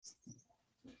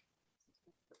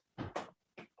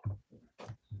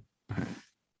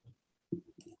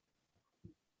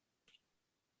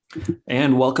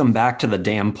And welcome back to the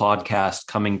Damn Podcast,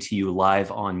 coming to you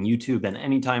live on YouTube and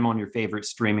anytime on your favorite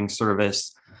streaming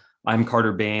service. I'm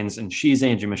Carter Baines, and she's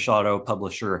Angie Machado,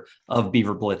 publisher of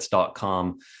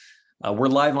BeaverBlitz.com. We're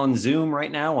live on Zoom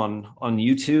right now on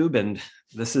YouTube, and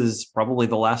this is probably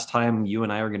the last time you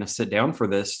and I are going to sit down for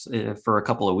this for a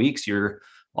couple of weeks. You're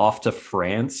off to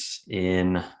France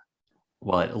in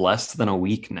less than a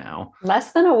week now.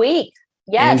 Less than a week.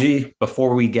 Yes. Angie,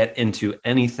 before we get into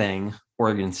anything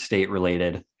Oregon State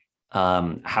related,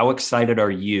 how excited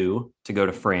are you to go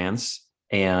to France?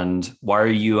 And why are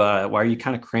you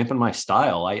kind of cramping my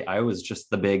style? I was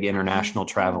just the big international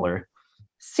traveler.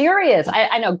 Serious.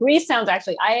 I know Greece sounds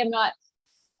I am not,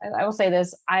 I will say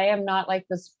this. I am not like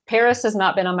this. Paris has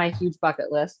not been on my huge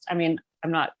bucket list. I mean,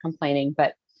 I'm not complaining,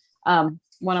 but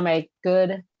one of my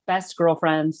best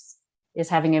girlfriends is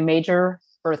having a major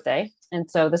birthday. And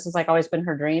so this has always been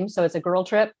her dream. So it's a girl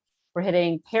trip. We're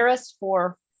hitting Paris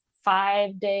for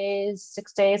 5 days,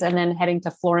 6 days, and then heading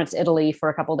to Florence, Italy for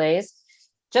a couple days.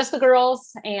 Just the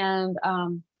girls. And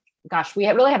we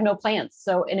really have no plans.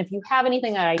 So, and if you have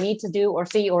anything that I need to do or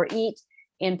see or eat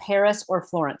in Paris or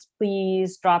Florence,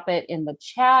 please drop it in the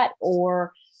chat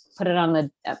or put it in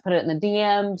the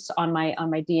DMs on my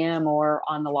DM or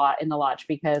on the lot in the lodge,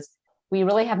 because we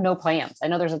really have no plans. I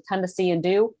know there's a ton to see and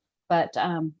do, but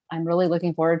I'm really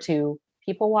looking forward to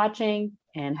people watching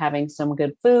and having some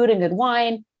good food and good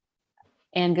wine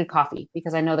and good coffee,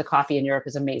 because I know the coffee in Europe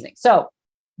is amazing. So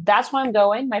that's why I'm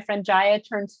going. My friend Jaya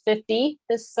turns 50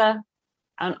 this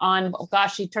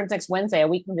she turns next Wednesday, a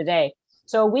week from today.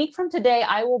 So a week from today,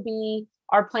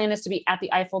 our plan is to be at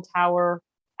the Eiffel Tower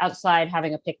outside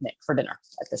having a picnic for dinner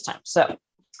at this time. So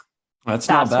that's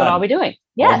not bad. What I'll be doing.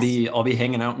 Yes. I'll be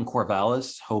hanging out in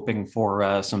Corvallis, hoping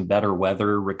for some better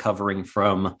weather, recovering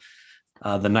from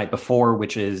the night before,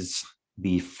 which is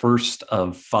the first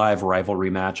of 5 rivalry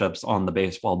matchups on the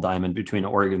baseball diamond between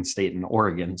Oregon State and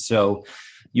Oregon. So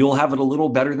you'll have it a little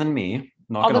better than me.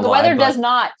 Although the weather does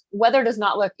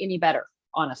not look any better,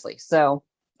 honestly. So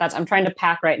I'm trying to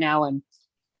pack right now, and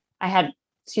I had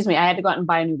to go out and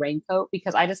buy a new raincoat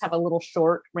because I just have a little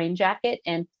short rain jacket,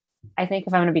 and I think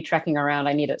if I'm going to be trekking around,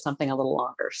 I needed something a little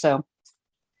longer. So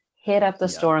hit up the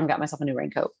store and got myself a new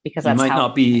raincoat, because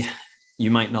you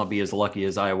might not be as lucky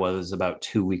as I was about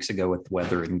 2 weeks ago with the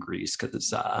weather in Greece,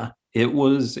 because it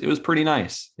was pretty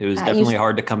nice. It was definitely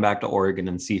hard to come back to Oregon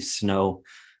and see snow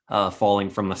falling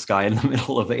from the sky in the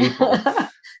middle of April.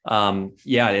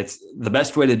 It's the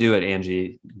best way to do it,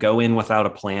 Angie. Go in without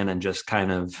a plan and just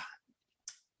kind of,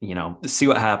 see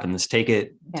what happens. Take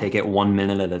it 1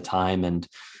 minute at a time and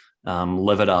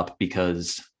live it up,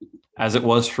 because as it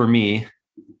was for me,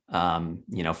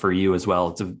 for you as well,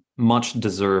 it's a much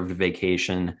deserved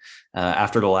vacation.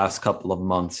 After the last couple of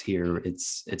months here,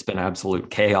 it's been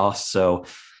absolute chaos. So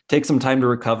take some time to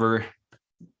recover.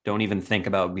 Don't even think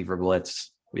about Beaver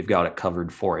Blitz. We've got it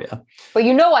covered for you. But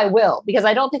I will, because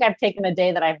I don't think I've taken a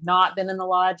day that I've not been in the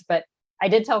lodge. But I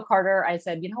did tell Carter, I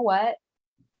said, you know what?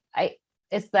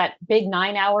 It's that big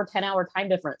 9-hour, 10-hour time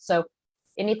difference. So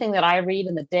anything that I read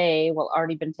in the day will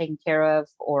already been taken care of,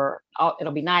 or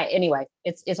it'll be night. Anyway,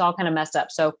 it's all kind of messed up.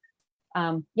 So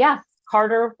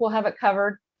Carter will have it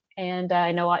covered, and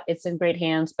I know it's in great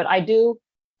hands. But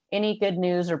any good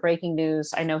news or breaking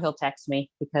news, I know he'll text me,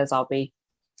 because I'll be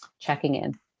checking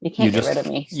in. You can't get rid of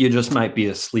me. You just might be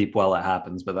asleep while it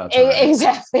happens, but that's right.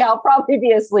 Exactly. I'll probably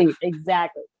be asleep.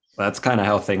 Exactly. That's kind of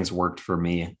how things worked for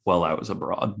me while I was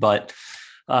abroad. But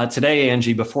today,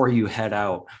 Angie, before you head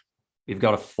out, we've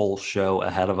got a full show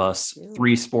ahead of us.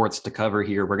 3 sports to cover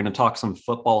here. We're going to talk some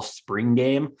football spring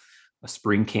game. A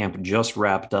spring camp just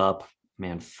wrapped up,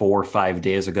 4 or 5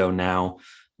 days ago now.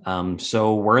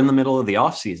 So we're in the middle of the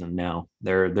off season now.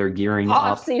 They're gearing up.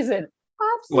 Off season.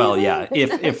 Well, yeah,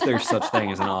 if there's such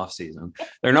thing as an off season.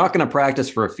 They're not going to practice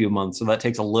for a few months, so that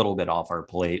takes a little bit off our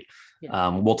plate. Yeah.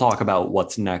 We'll talk about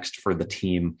what's next for the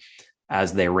team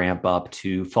as they ramp up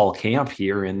to fall camp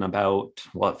here in about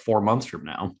 4 months from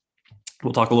now.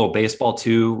 We'll talk a little baseball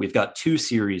too. We've got 2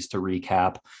 series to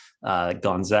recap,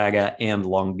 Gonzaga and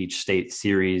Long Beach State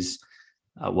series.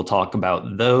 We'll talk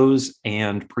about those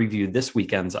and preview this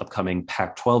weekend's upcoming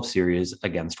Pac-12 series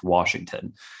against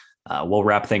Washington. We'll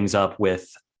wrap things up with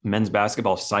men's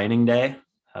basketball signing day,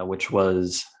 which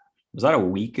was that a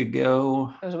week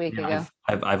ago? It was a week ago.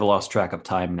 I've lost track of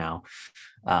time now.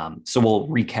 So we'll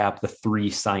recap the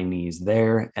 3 signees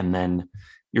there, and then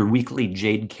your weekly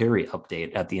Jade Carey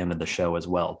update at the end of the show as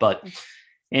well. But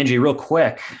Angie, real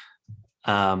quick,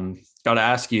 got to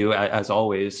ask you, as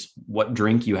always, what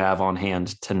drink you have on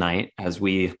hand tonight as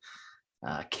we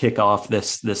kick off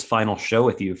this final show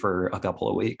with you for a couple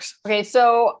of weeks. Okay,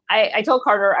 so I told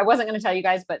Carter I wasn't going to tell you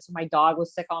guys, but so my dog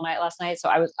was sick all night last night, so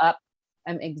I was up.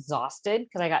 I'm exhausted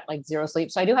because I got like zero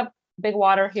sleep. So I do have big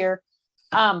water here,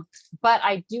 but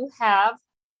I do have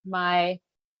my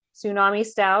tsunami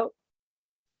stout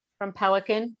from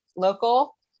Pelican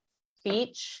local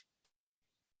beach.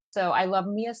 So I love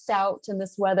me a stout in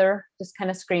this weather. Just kind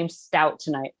of screams stout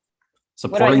tonight.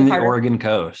 Supporting the Carter? Oregon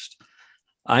coast.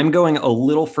 I'm going a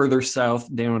little further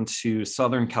south down to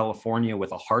Southern California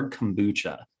with a hard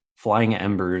kombucha, Flying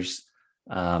Embers.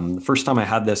 The first time I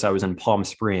had this, I was in Palm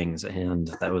Springs, and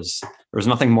there was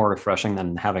nothing more refreshing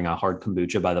than having a hard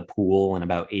kombucha by the pool in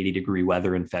about 80-degree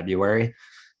weather in February.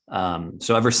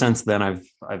 So ever since then,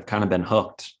 I've kind of been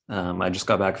hooked. I just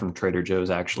got back from Trader Joe's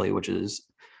actually, which is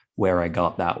where I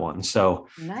got that one. So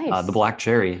nice. The black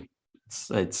cherry,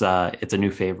 it's a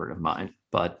new favorite of mine.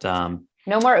 But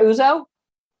no more ouzo.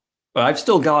 I've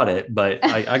still got it, but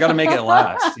I got to make it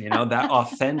last. That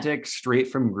authentic, straight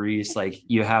from Greece, like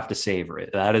you have to savor it.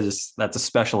 That's a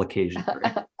special occasion.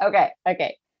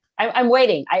 Okay. I'm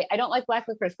waiting. I don't like black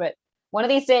licorice, but one of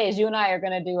these days you and I are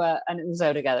going to do an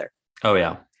ouzo together. Oh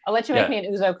yeah. I'll let you make me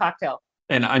an ouzo cocktail.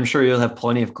 And I'm sure you'll have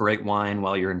plenty of great wine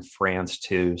while you're in France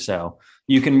too. So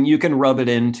you can rub it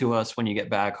into us when you get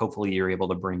back. Hopefully you're able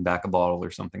to bring back a bottle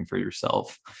or something for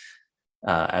yourself.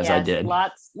 As I did.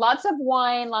 Lots of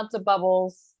wine, lots of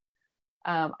bubbles.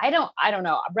 I don't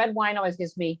know. Red wine always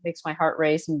makes my heart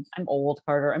race, and I'm old,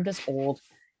 Carter. I'm just old.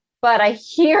 But I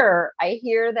hear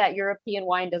that European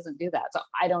wine doesn't do that. So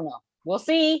I don't know. We'll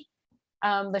see.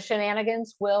 The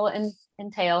shenanigans will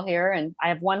entail here. And I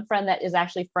have one friend that is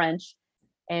actually French,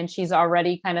 and she's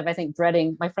already kind of, I think,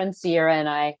 dreading my friend Sierra and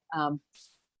I.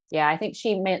 I think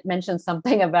she mentioned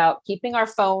something about keeping our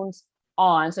phones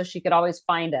on so she could always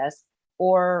find us.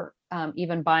 Or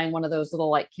even buying one of those little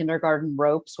like kindergarten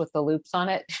ropes with the loops on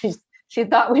it. She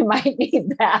thought we might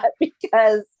need that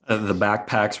because the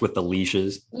backpacks with the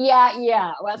leashes. Yeah.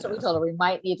 Well, that's what we told her. We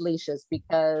might need leashes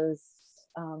because,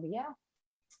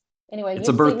 Anyway, it's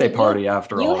a birthday party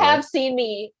after all. You have seen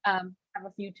me have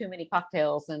a few too many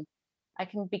cocktails, and I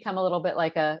can become a little bit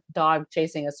like a dog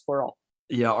chasing a squirrel.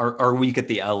 Yeah, our week at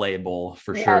the LA Bowl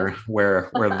for sure, where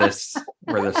this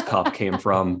cup came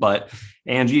from. But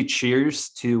Angie,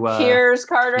 cheers to cheers,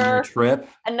 Carter. To your trip.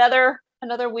 Another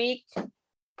week,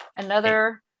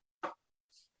 another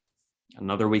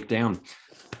week down.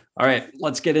 All right,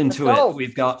 let's get into it.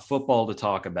 We've got football to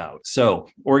talk about. So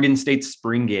Oregon State's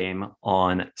spring game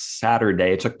on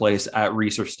Saturday took place at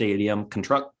Reser Stadium.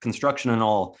 Construction and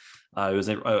all. It was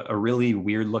a really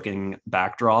weird looking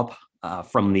backdrop.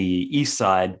 From the east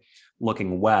side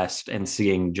looking west and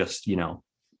seeing just,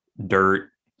 dirt,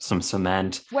 some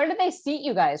cement. Where did they seat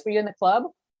you guys? Were you in the club?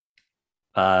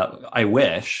 I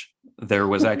wish. There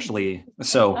was actually,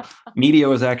 so media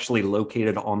was actually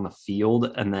located on the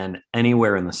field and then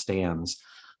anywhere in the stands.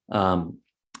 And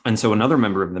so another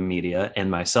member of the media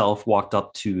and myself walked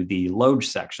up to the loge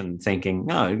section thinking,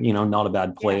 not a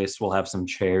bad place. Yeah. We'll have some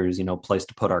chairs, place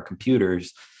to put our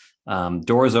computers.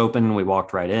 Doors open, we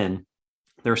walked right in.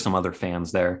 There are some other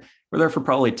fans there. We're there for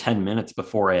probably 10 minutes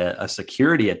before a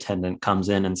security attendant comes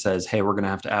in and says, hey, we're going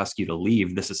to have to ask you to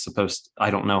leave.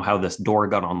 I don't know how this door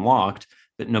got unlocked,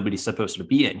 but nobody's supposed to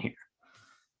be in here.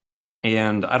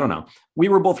 And I don't know. We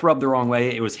were both rubbed the wrong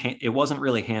way. It wasn't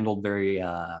really handled very,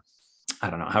 I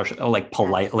don't know like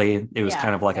politely. It was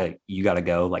kind of like you got to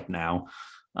go like now.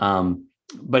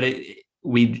 But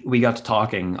we got to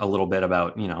talking a little bit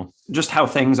about, just how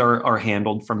things are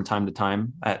handled from time to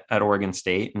time at Oregon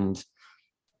State. And,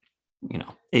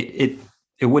 it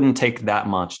wouldn't take that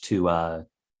much to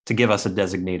give us a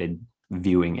designated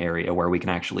viewing area where we can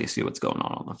actually see what's going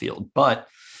on the field. But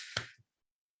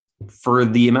for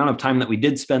the amount of time that we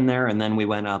did spend there, and then we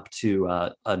went up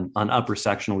to an upper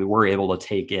section, we were able to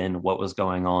take in what was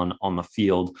going on the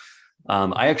field.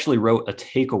 I actually wrote a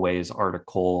takeaways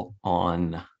article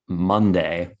on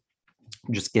Monday,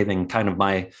 just giving kind of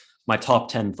my top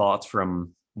 10 thoughts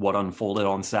from what unfolded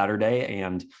on Saturday.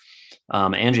 And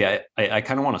Angie, I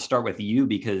kind of want to start with you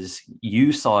because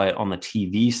you saw it on the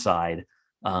TV side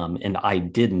and I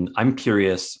didn't. I'm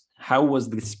curious, how was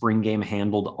the spring game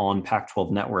handled on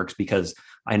Pac-12 networks? Because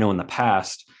I know in the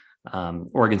past,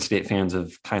 Oregon State fans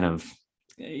have kind of,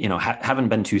 haven't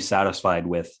been too satisfied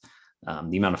with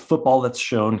the amount of football that's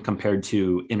shown compared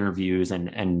to interviews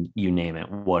and you name it,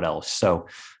 what else. So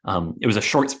it was a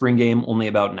short spring game, only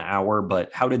about an hour,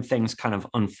 but how did things kind of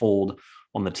unfold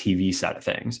on the TV side of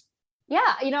things?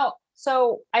 Yeah,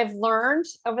 so I've learned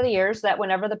over the years that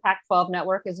whenever the Pac-12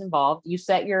 network is involved, you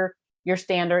set your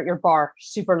standard, your bar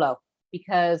super low,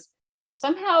 because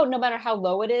somehow, no matter how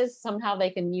low it is, somehow they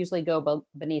can usually go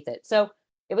beneath it. So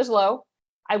it was low.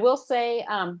 I will say,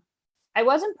 I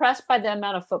was impressed by the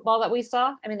amount of football that we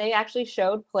saw. I mean, they actually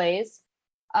showed plays.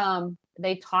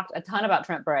 They talked a ton about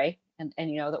Trent Bray and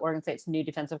the Oregon State's new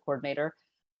defensive coordinator.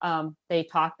 They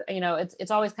talked,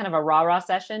 it's always kind of a rah-rah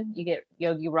session. You get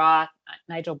Yogi Rah,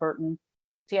 Nigel Burton.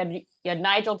 So you had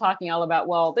Nigel talking all about,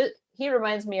 well, he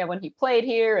reminds me of when he played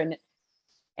here,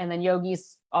 and then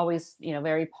Yogi's always,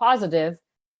 very positive.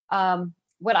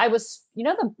 What I was,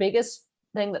 the biggest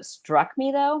thing that struck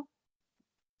me though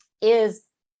is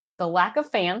the lack of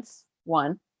fans,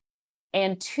 one,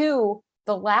 and two,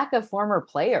 the lack of former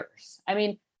players. I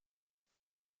mean,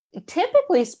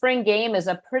 typically spring game is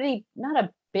not a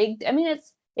big, I mean,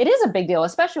 it is a big deal,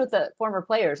 especially with the former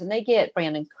players, and they get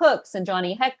Brandon Cooks and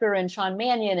Johnny Hecker and Sean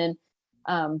Mannion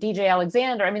and DJ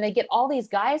Alexander. I mean, they get all these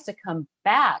guys to come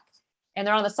back, and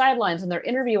they're on the sidelines and they're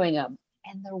interviewing them,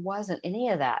 and there wasn't any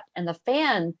of that. And the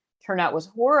fan turnout was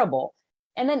horrible.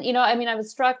 And then, I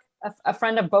was struck, a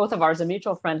friend of both of ours, a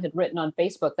mutual friend, had written on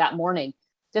Facebook that morning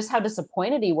just how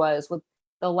disappointed he was with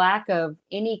the lack of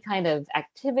any kind of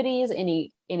activities,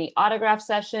 any autograph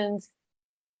sessions,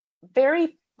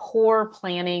 very poor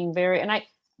planning,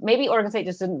 maybe Oregon State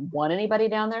just didn't want anybody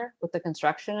down there with the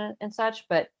construction and such,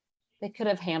 but they could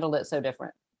have handled it so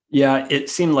different. Yeah, it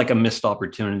seemed like a missed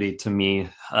opportunity to me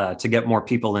to get more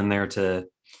people in there to,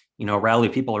 rally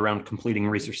people around completing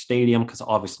Research Stadium, because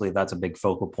obviously that's a big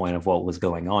focal point of what was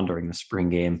going on during the spring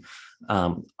game.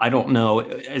 I don't know,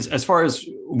 as far as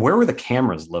where were the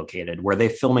cameras located? Were they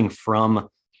filming from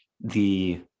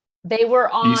the They were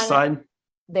on east side?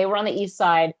 They were on the east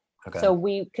side. Okay. So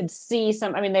we could see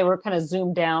they were kind of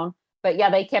zoomed down, but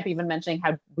yeah, they kept even mentioning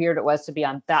how weird it was to be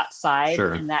on that side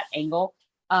and that angle.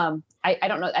 I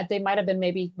don't know. They might have been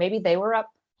maybe they were up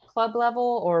club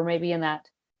level, or maybe in that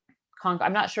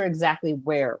I'm not sure exactly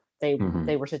where they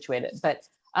were situated, but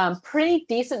pretty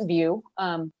decent view.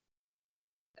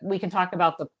 We can talk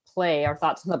about the play, our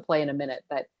thoughts on the play in a minute,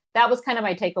 but that was kind of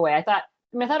my takeaway. I thought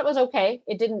it was okay.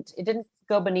 It didn't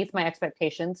go beneath my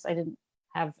expectations. I didn't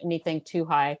have anything too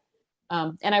high.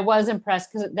 And I was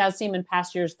impressed, because it does seem in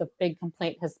past years, the big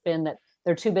complaint has been that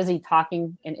they're too busy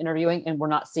talking and interviewing, and we're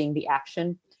not seeing the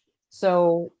action.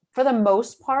 So for the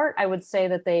most part, I would say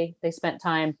that they spent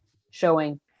time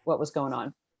showing what was going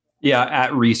on. Yeah,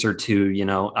 at Reser too,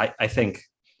 I think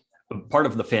part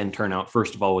of the fan turnout,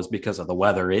 first of all, was because of the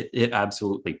weather. It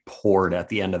absolutely poured at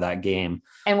the end of that game.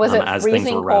 And was it as freezing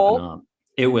things were cold? wrapping up?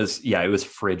 It was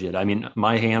frigid. I mean,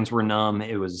 my hands were numb.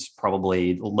 It was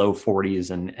probably low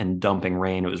 40s and dumping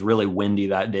rain. It was really windy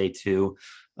that day too.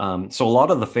 So a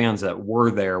lot of the fans that were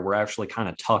there were actually kind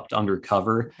of tucked under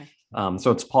cover. Okay.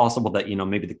 So it's possible that,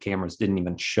 maybe the cameras didn't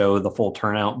even show the full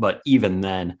turnout, but even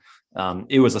then,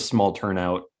 it was a small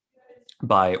turnout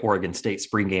by Oregon State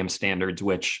spring game standards,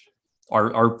 which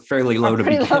are fairly low to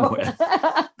begin with.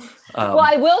 Well,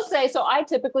 I will say, so I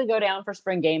typically go down for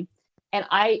spring game, and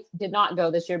I did not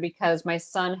go this year because my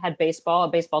son had a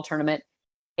baseball tournament,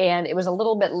 and it was a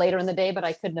little bit later in the day, but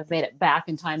I couldn't have made it back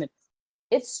in time. And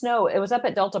it snowed. It was up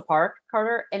at Delta Park,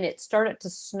 Carter, and it started to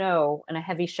snow in a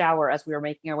heavy shower as we were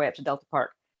making our way up to Delta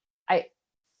Park.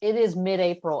 It is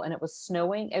mid-April and it was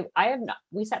snowing.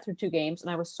 We sat through 2 games and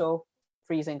I was so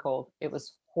freezing cold. It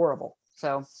was horrible.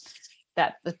 So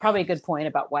that's probably a good point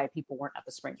about why people weren't at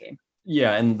the spring game.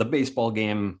 Yeah, and the baseball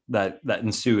game that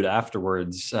ensued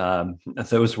afterwards,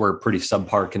 those were pretty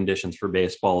subpar conditions for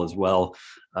baseball as well.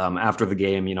 After the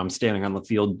game, I'm standing on the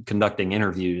field conducting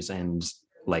interviews and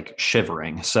like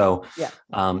shivering. So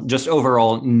just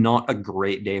overall, not a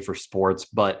great day for sports,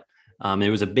 but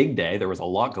it was a big day. There was a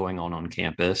lot going on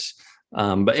campus.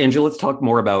 But Angie, let's talk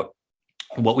more about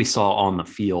what we saw on the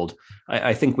field.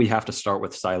 I think we have to start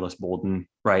with Silas Bolden,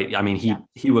 right? I mean,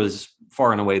 he was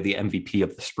far and away the MVP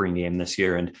of the spring game this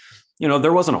year. And,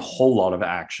 there wasn't a whole lot of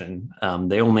action.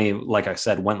 They only, like I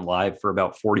said, went live for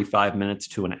about 45 minutes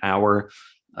to an hour.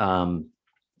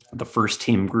 The first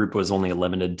team group was only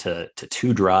limited to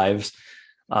 2 drives.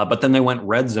 But then they went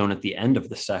red zone at the end of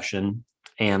the session.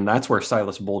 And that's where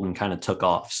Silas Bolden kind of took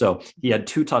off. So he had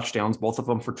 2 touchdowns, both of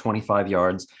them for 25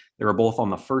 yards. They were both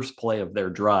on the first play of their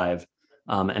drive,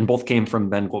 and both came from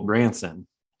Ben Gulbranson.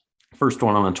 First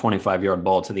one on a 25-yard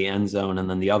ball to the end zone, and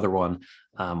then the other one,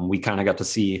 we kind of got to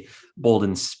see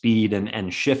Bolden's speed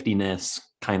and shiftiness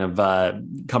kind of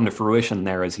come to fruition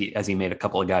there as he made a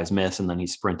couple of guys miss, and then he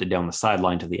sprinted down the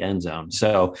sideline to the end zone.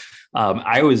 So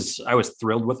I was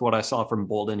thrilled with what I saw from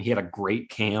Bolden. He had a great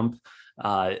camp.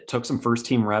 Took some first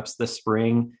team reps this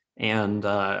spring, and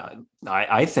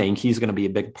I think he's going to be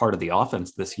a big part of the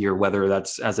offense this year, whether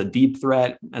that's as a deep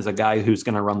threat, as a guy who's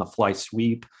going to run the fly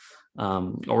sweep.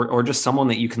 or just someone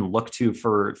that you can look to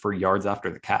for yards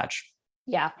after the catch.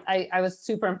 Yeah, I was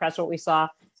super impressed with what we saw.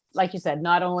 Like you said,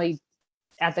 not only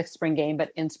at the spring game, but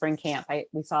in spring camp,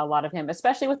 we saw a lot of him,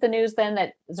 especially with the news then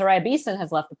that Zariah Beeson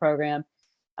has left the program.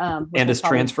 And is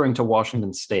transferring to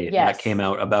Washington State. Yes. That came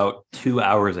out about 2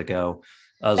 hours ago.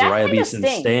 That Zariah kind of Beeson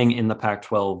stings. staying in the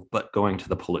Pac-12, but going to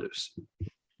the Palouse.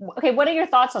 Okay, what are your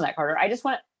thoughts on that, Carter? I just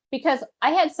want, because I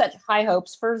had such high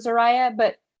hopes for Zariah,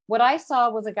 but what I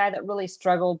saw was a guy that really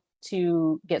struggled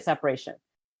to get separation.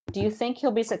 Do you think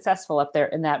he'll be successful up there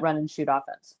in that run and shoot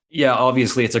offense? Yeah,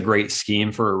 obviously it's a great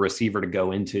scheme for a receiver to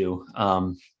go into.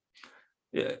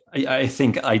 I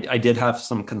think I did have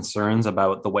some concerns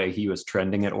about the way he was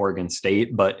trending at Oregon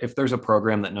State, but if there's a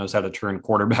program that knows how to turn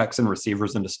quarterbacks and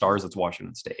receivers into stars, it's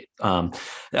Washington State.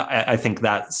 I think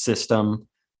that system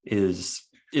is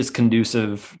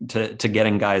conducive to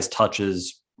getting guys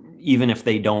touches, even if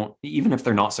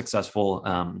they're not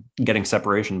successful getting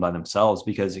separation by themselves,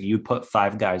 because you put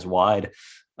 5 guys wide.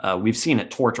 We've seen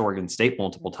it torch Oregon State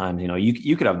multiple times.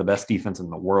 You could have the best defense in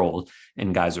the world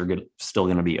and guys are still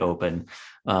going to be open.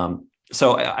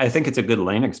 So I think it's a good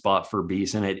landing spot for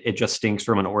Beeson. It just stinks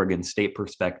from an Oregon State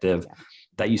perspective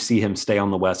that you see him stay on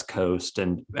the West Coast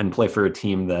and play for a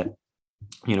team that,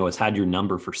 has had your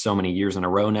number for so many years in a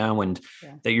row now, and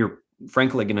that you're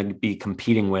frankly going to be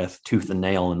competing with tooth and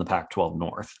nail in the Pac-12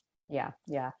 North. Yeah.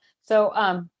 So,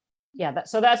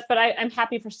 but I'm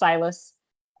happy for Silas.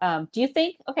 Do you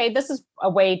think, okay, this is a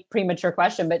way premature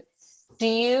question, but do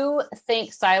you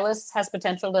think Silas has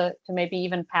potential to maybe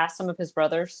even pass some of his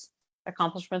brother's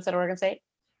accomplishments at Oregon State?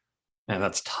 Yeah,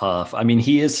 that's tough. I mean,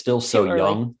 he is still so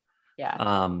young.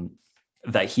 Yeah.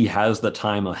 That he has the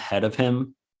time ahead of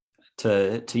him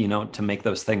to make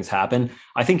those things happen.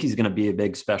 I think he's going to be a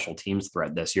big special teams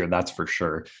threat this year. That's for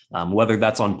sure. Whether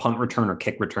that's on punt return or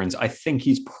kick returns, I think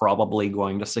he's probably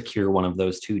going to secure one of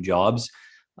those 2 jobs.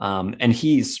 And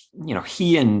he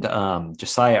and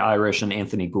Josiah Irish and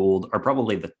Anthony Gould are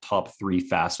probably the top 3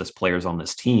 fastest players on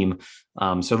this team.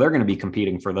 So they're going to be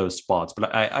competing for those spots.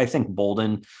 But I think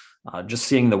Bolden, just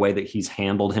seeing the way that he's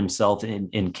handled himself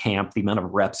in camp, the amount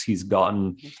of reps he's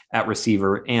gotten at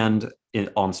receiver and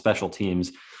on special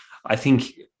teams, I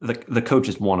think the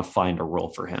coaches want to find a role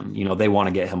for him. They want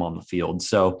to get him on the field.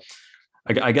 So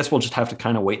I guess we'll just have to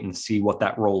kind of wait and see what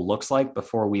that role looks like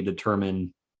before we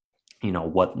determine,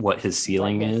 what his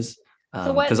ceiling is.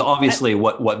 Because obviously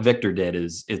what Victor did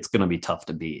it's going to be tough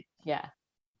to beat. Yeah.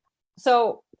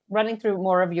 So running through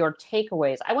more of your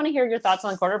takeaways, I want to hear your thoughts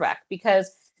on quarterback,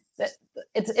 because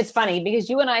it's funny because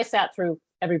you and I sat through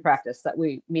every practice that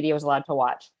media was allowed to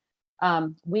watch.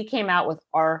 We came out with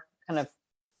our kind of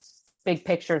big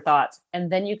picture thoughts,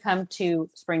 and then you come to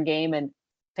spring game and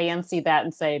fans see that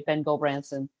and say Ben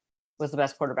Gulbranson was the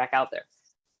best quarterback out there.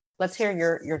 Let's hear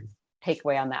your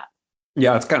takeaway on that.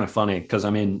 Yeah, it's kind of funny because, I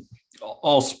mean,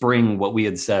 all spring what we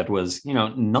had said was,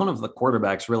 none of the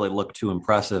quarterbacks really looked too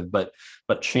impressive, but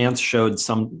Chance showed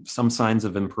some signs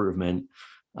of improvement.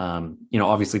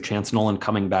 Obviously Chance Nolan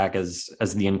coming back as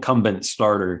the incumbent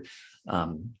starter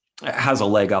has a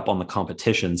leg up on the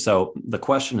competition. So the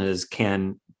question is,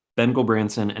 can Ben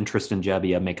Gulbranson and Tristan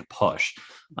Gebbia make a push?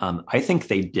 I think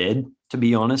they did, to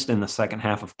be honest, in the second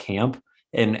half of camp.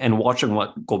 And watching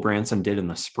what Gulbranson did in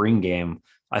the spring game,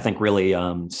 I think really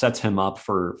sets him up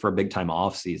for a big time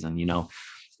off season.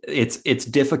 It's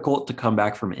difficult to come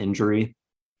back from injury,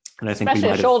 and I think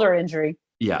especially a shoulder injury.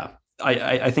 Yeah,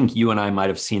 I think you and I might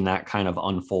have seen that kind of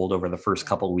unfold over the first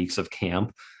couple of weeks of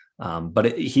camp,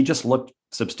 but he just looked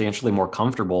substantially more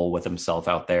comfortable with himself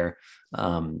out there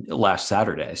last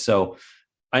Saturday. So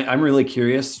I'm really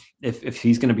curious if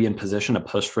he's going to be in position to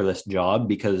push for this job,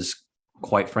 because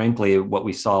quite frankly, what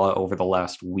we saw over the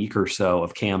last week or so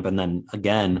of camp, and then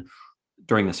again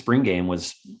during the spring game,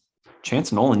 was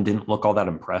Chance Nolan didn't look all that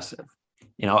impressive.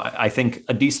 I think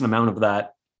a decent amount of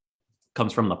that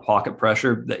comes from the pocket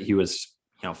pressure that he was,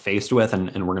 faced with.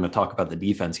 And we're going to talk about the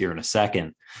defense here in a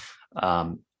second.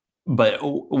 But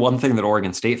one thing that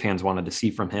Oregon State fans wanted to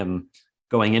see from him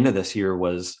going into this year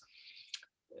was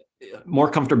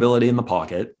more comfortability in the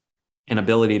pocket and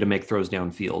ability to make throws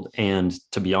downfield. And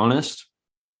to be honest,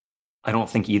 I don't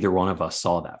think either one of us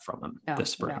saw that from him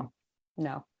this spring.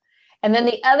 No. And then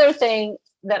the other thing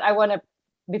that I want to,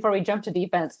 before we jump to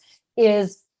defense,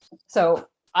 is, so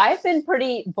I've been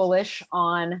pretty bullish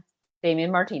on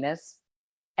Damian Martinez.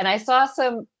 And I saw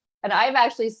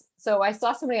I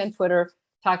saw somebody on Twitter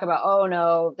talk about, oh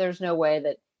no, there's no way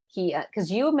that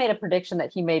because you made a prediction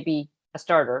that he may be a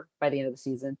starter by the end of the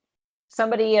season.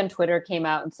 Somebody on Twitter came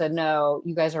out and said, no,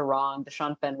 you guys are wrong.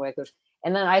 Deshaun Fenwick.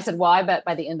 And then I said, well, I bet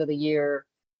by the end of the year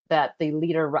that the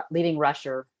leading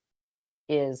rusher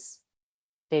is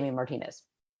Damian Martinez.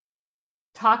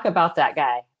 Talk about that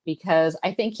guy, because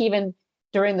I think even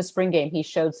during the spring game, he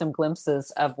showed some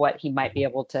glimpses of what he might be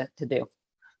able to do.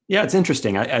 Yeah, it's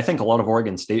interesting. I think a lot of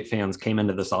Oregon State fans came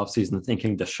into this offseason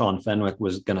thinking Deshaun Fenwick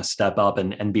was going to step up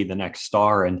and be the next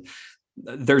star. And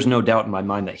there's no doubt in my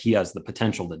mind that he has the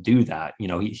potential to do that. You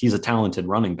know, he's a talented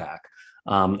running back.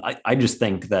 I just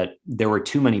think that there were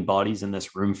too many bodies in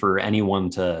this room for anyone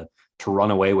to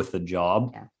run away with the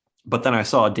job. Yeah. But then I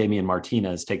saw Damian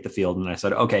Martinez take the field and I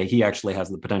said, okay, he actually has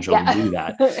the potential to do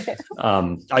that.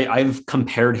 I've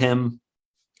compared him,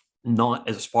 not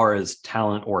as far as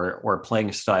talent or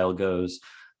playing style goes,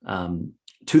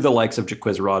 to the likes of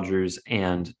Jacquizz Rodgers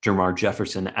and Jermar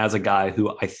Jefferson as a guy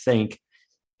who I think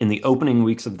in the opening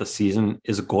weeks of the season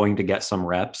is going to get some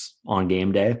reps on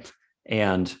game day.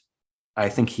 And I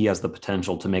think he has the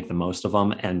potential to make the most of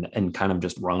them and kind of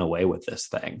just run away with this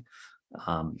thing.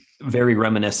 Very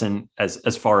reminiscent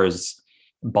as far as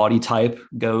body type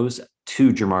goes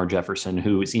to Jermar Jefferson,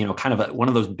 who is, kind of one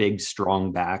of those big,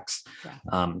 strong backs,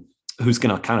 who's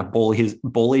going to kind of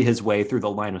bully his way through the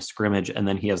line of scrimmage. And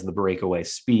then he has the breakaway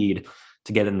speed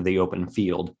to get into the open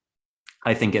field.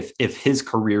 I think if his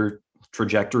career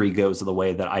trajectory goes the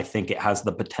way that I think it has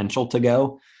the potential to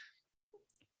go,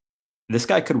 this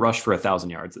guy could rush for 1,000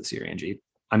 yards this year, Angie.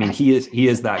 I mean, he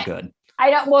is that good. I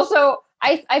don't. Well, so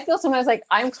I feel sometimes like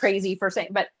I'm crazy for saying,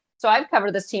 but so I've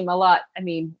covered this team a lot. I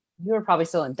mean, you were probably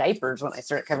still in diapers when I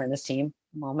started covering this team.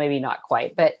 Well, maybe not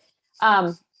quite, but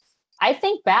I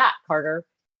think back, Carter,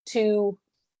 to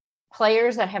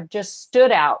players that have just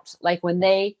stood out, like when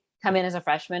they come in as a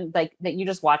freshman, like that you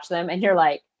just watch them and you're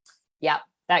like, yeah,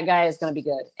 that guy is going to be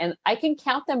good. And I can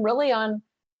count them really on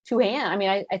two hands. I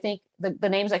mean, I think the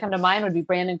names that come to mind would be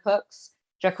Brandon Cooks,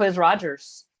 Jacquizz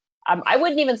Rodgers. I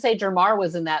wouldn't even say Jermar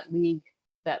was in that league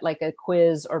that like a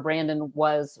Quiz or Brandon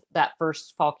was that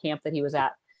first fall camp that he was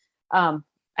at. I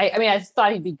mean, I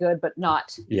thought he'd be good, but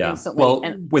not instantly. Well,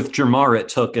 with Jermar, it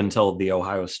took until the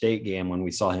Ohio State game when we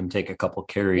saw him take a couple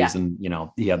carries and,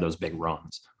 he had those big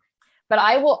runs. But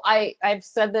I've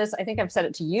said this, I think I've said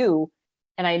it to you,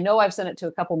 and I know I've said it to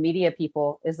a couple media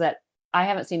people, is that I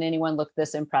haven't seen anyone look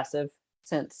this impressive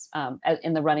since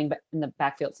in the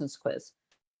backfield since Quiz.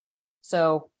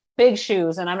 So big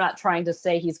shoes. And I'm not trying to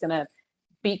say he's going to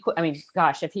be, I mean,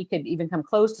 gosh, if he could even come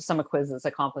close to some of Quiz's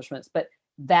accomplishments, but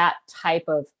that type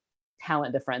of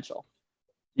talent differential.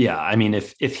 Yeah. I mean,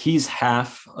 if he's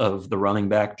half of the running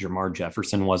back Jermar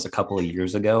Jefferson was a couple of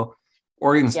years ago,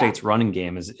 Oregon State's running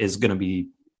game is going to be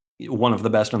one of the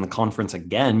best in the conference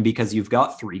again, because you've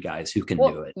got three guys who can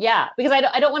do it. Yeah. Because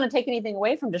I don't want to take anything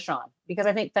away from Deshaun, because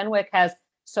I think Fenwick has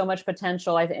so much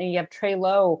potential. I think you have Trey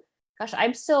Lowe. Gosh,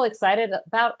 I'm still excited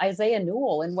about Isaiah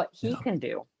Newell and what he can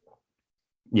do.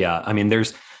 Yeah. I mean,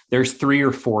 there's 3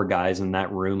 or 4 guys in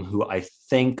that room who I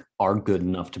think are good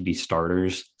enough to be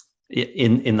starters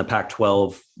in the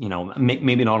Pac-12,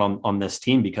 maybe not on this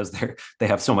team because they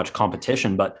have so much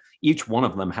competition, but each one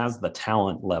of them has the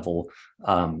talent level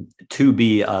to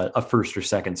be a first or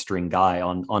second string guy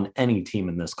on any team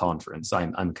in this conference.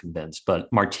 I'm convinced,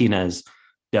 but Martinez,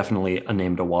 definitely a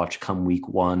name to watch come week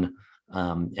 1.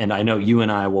 And I know you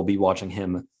and I will be watching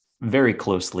him very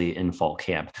closely in fall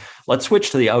camp. Let's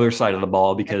switch to the other side of the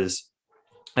ball, because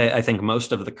I think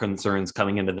most of the concerns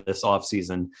coming into this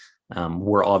offseason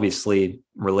were obviously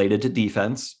related to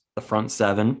defense, the front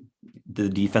 7, the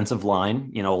defensive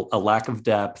line, a lack of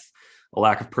depth, a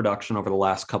lack of production over the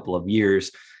last couple of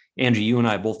years. Angie, you and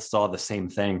I both saw the same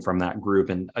thing from that group,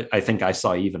 and I think I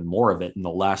saw even more of it in the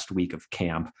last week of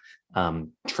camp.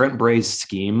 Trent Bray's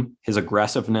scheme, his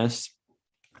aggressiveness,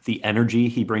 the energy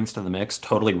he brings to the mix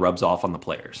totally rubs off on the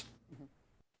players.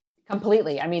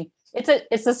 Completely. I mean,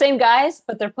 it's the same guys,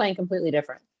 but they're playing completely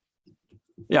different.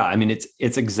 Yeah. I mean, it's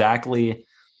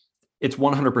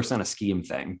 100% a scheme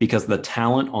thing, because the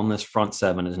talent on this front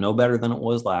 7 is no better than it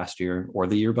was last year or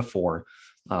the year before.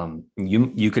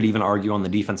 You could even argue on the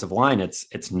defensive line,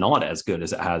 it's not as good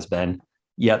as it has been,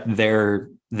 yet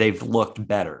they've looked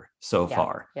better so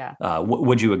far. Yeah.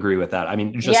 Would you agree with that? I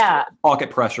mean, just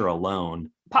pocket pressure alone.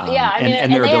 I mean,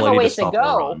 and their ability to stop the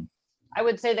run. I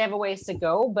would say they have a ways to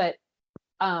go, but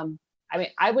I mean,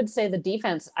 I would say the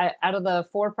defense, out of the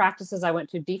 4 practices I went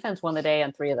to, defense won the day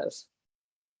on 3 of those.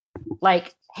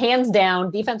 Like, hands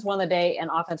down, defense won the day and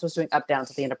offense was doing up downs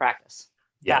at the end of practice.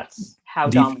 Yeah. That's how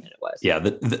dominant it was. Yeah.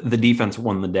 The defense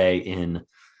won the day in,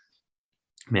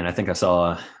 man, I think I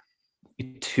saw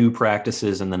 2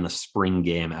 practices and then the spring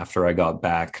game after I got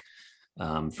back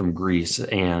from Greece,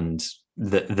 and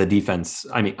the defense,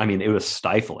 I mean, it was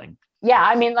stifling. Yeah.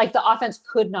 I mean, like, the offense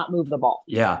could not move the ball.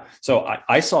 Yeah. So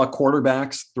I saw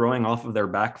quarterbacks throwing off of their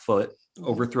back foot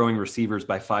overthrowing receivers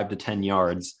by 5 to 10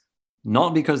 yards,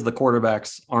 not because the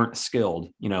quarterbacks aren't skilled.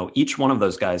 Each one of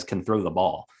those guys can throw the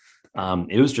ball.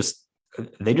 It was just,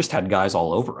 they just had guys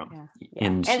all over them. Yeah. Yeah.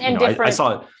 And, different... I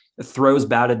saw throws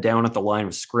batted down at the line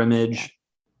of scrimmage.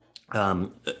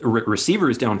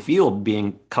 Receivers downfield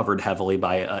being covered heavily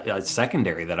by a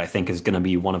secondary that I think is going to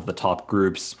be one of the top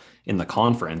groups in the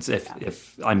conference.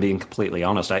 If I'm being completely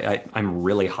honest, I'm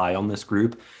really high on this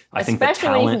group. I think the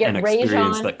talent and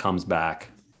experience that comes back.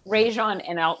 Rajon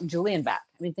and Alton Julian back.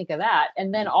 I mean, think of that.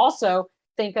 And then also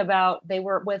think about, they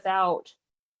were without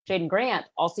Jaden Grant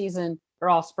all season or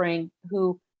all spring,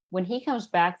 who, when he comes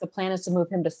back, the plan is to move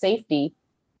him to safety,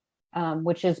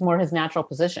 which is more his natural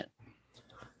position.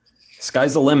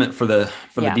 Sky's the limit for the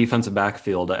defensive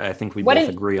backfield. I think we both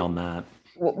agree on that.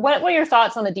 What were your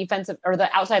thoughts on the defensive or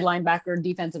the outside linebacker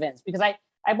defensive ends? Because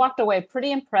I walked away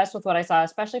pretty impressed with what I saw,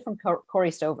 especially from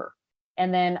Corey Stover,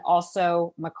 and then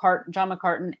also John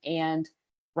McCartan and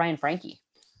Ryan Frankie.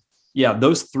 Yeah,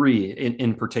 those three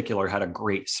in particular had a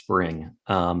great spring.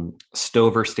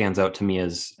 Stover stands out to me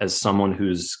as someone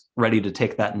who's ready to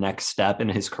take that next step in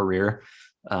his career.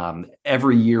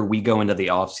 Every year we go into the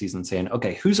offseason saying,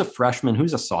 okay, who's a freshman,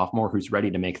 who's a sophomore, who's ready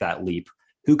to make that leap?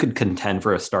 Who could contend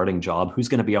for a starting job? Who's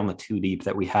going to be on the two deep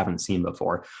that we haven't seen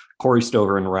before? Corey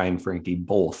Stover and Ryan Frankie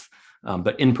both.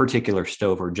 But in particular,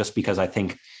 Stover, just because I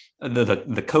think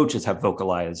the coaches have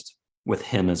vocalized with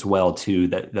him as well, too,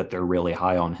 that they're really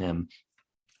high on him.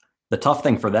 The tough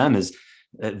thing for them is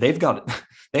they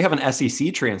have an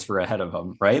SEC transfer ahead of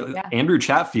them, right? Yeah. Andrew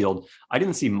Chatfield, I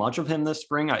didn't see much of him this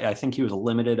spring. I think he was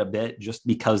limited a bit just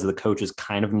because the coaches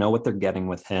kind of know what they're getting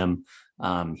with him.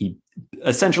 He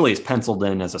essentially is penciled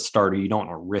in as a starter. You don't want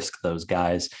to risk those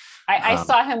guys. I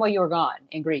saw him while you were gone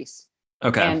in Greece.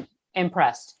 Okay. And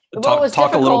impressed.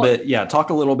 Talk a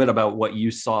little bit about what you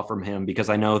saw from him, because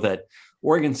I know that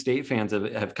Oregon State fans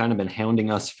have kind of been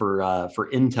hounding us for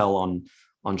intel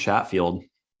on Chatfield.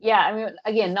 Yeah, I mean,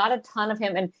 again, not a ton of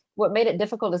him. And what made it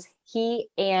difficult is he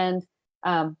and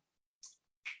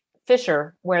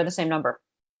Fisher wear the same number.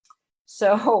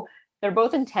 So they're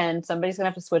both in 10. Somebody's going to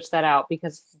have to switch that out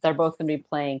because they're both going to be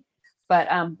playing. But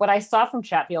what I saw from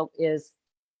Chatfield is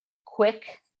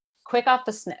quick off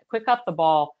the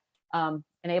ball, and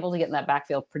able to get in that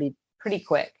backfield pretty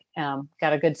quick.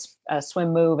 Got a good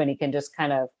swim move, and he can just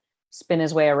kind of spin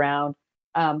his way around.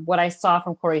 What I saw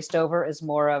from Corey Stover is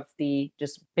more of the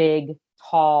just big,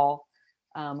 tall,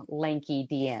 lanky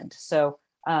D end. So,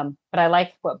 but I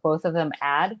like what both of them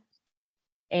add.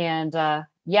 And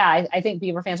I think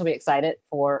Beaver fans will be excited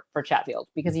for Chatfield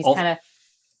because he's kind of.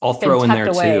 I'll throw in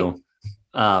there too.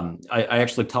 I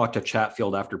actually talked to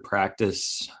Chatfield after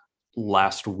practice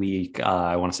last week.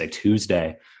 I want to say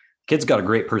Tuesday. Kid's got a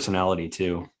great personality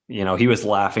too. He was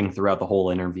laughing throughout the whole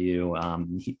interview.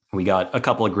 We got a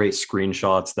couple of great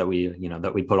screenshots that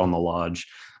we put on the lodge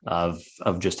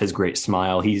of just his great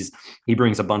smile. He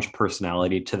brings a bunch of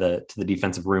personality to the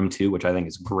defensive room too, which I think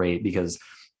is great because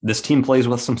this team plays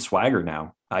with some swagger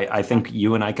now. I think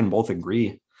you and I can both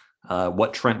agree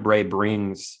what Trent Bray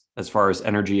brings as far as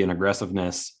energy and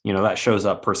aggressiveness, that shows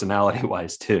up personality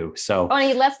wise too. So, and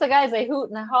he lets the guys, they hoot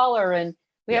and they holler, and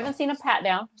we haven't seen a pat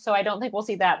down. So I don't think we'll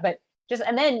see that, but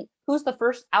and then who's the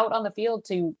first out on the field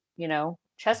to,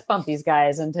 chest bump these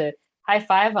guys and to high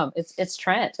five them? It's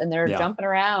Trent, and they're jumping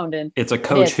around, and it's a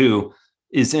coach who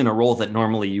is in a role that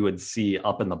normally you would see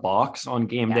up in the box on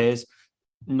game days.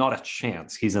 Not a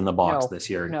chance he's in the box this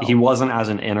year. No. He wasn't as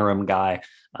an interim guy.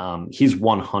 He's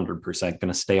 100% going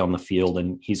to stay on the field,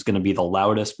 and he's going to be the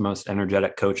loudest, most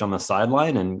energetic coach on the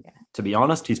sideline. And to be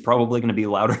honest, he's probably going to be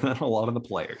louder than a lot of the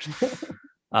players.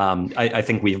 I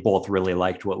think we've both really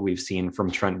liked what we've seen from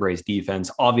Trent Bray's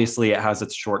defense. Obviously, it has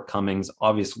its shortcomings.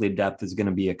 Obviously, depth is going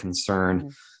to be a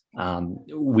concern.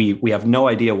 We have no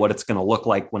idea what it's going to look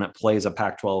like when it plays a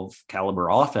Pac-12 caliber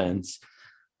offense.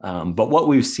 But what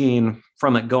we've seen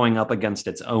from it going up against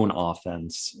its own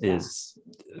offense is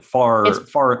far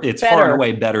and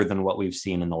away better than what we've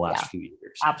seen in the last few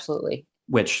years. Absolutely.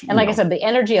 And like I said, the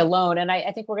energy alone, and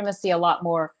I think we're going to see a lot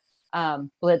more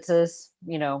blitzes,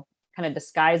 kind of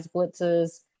disguised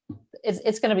blitzes.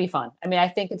 It's going to be fun. I mean, I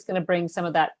think it's going to bring some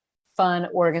of that fun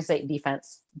Oregon State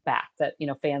defense back that,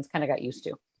 fans kind of got used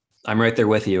to. I'm right there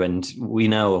with you. And we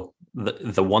know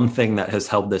the one thing that has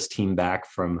held this team back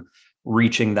from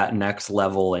reaching that next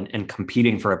level and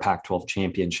competing for a Pac-12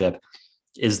 championship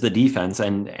is the defense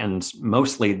and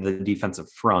mostly the defensive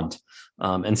front.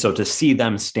 And so to see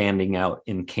them standing out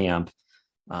in camp,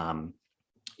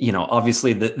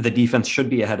 obviously the defense should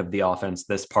be ahead of the offense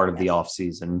this part of the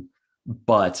offseason,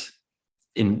 but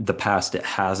in the past it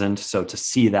hasn't. So to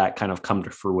see that kind of come to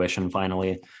fruition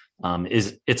finally,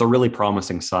 is it's a really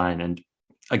promising sign. And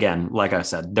again, like I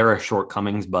said, there are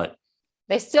shortcomings, but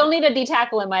they still need a D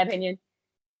tackle, in my opinion.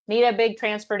 Need a big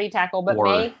transfer D tackle, but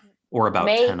or about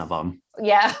 10 of them.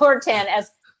 Yeah, or 10,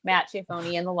 as Matt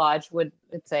Ciaffoni in the Lodge would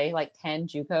say, like 10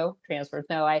 JUCO transfers.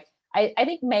 No, I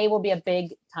think May will be a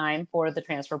big time for the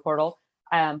transfer portal.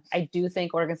 I do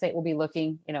think Oregon State will be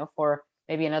looking, for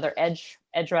maybe another edge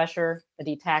rusher, a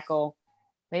D tackle,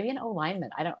 maybe an O lineman.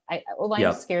 O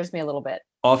line scares me a little bit.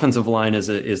 Offensive line is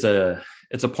a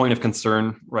point of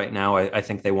concern right now. I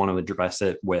think they want to address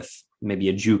it with maybe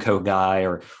a JUCO guy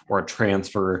or a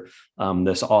transfer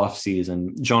this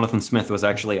offseason. Jonathan Smith was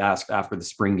actually asked after the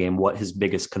spring game what his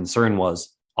biggest concern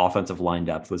was. Offensive line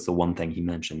depth was the one thing he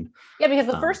mentioned. Yeah, because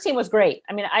the first team was great.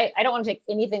 I mean, I don't want to take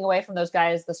anything away from those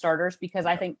guys, the starters, because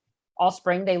I think all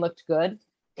spring they looked good.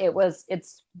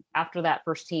 It's after that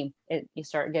first team, you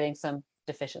start getting some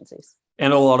deficiencies.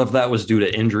 And a lot of that was due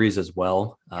to injuries as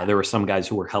well. There were some guys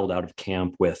who were held out of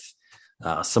camp with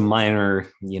some minor,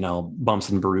 bumps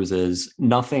and bruises,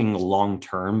 nothing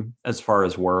long-term as far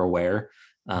as we're aware.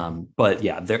 But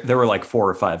yeah, there were like 4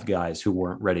 or 5 guys who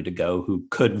weren't ready to go, who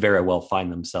could very well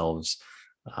find themselves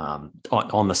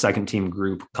on the second team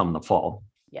group come the fall.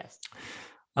 Yes.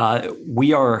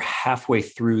 We are halfway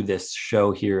through this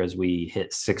show here as we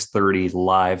hit 6:30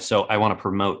 live. So I want to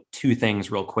promote 2 things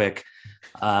real quick.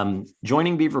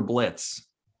 Joining Beaver Blitz,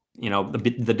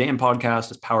 the Dan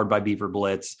podcast is powered by Beaver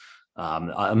Blitz,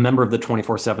 a member of the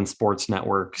 24/7 Sports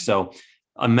Network. So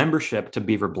a membership to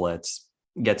Beaver Blitz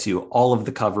gets you all of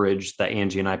the coverage that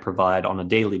Angie and I provide on a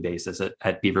daily basis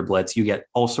at Beaver Blitz. You get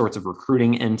all sorts of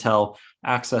recruiting intel,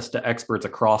 access to experts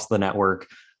across the network,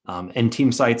 and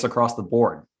team sites across the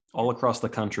board, all across the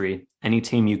country. Any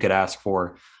team you could ask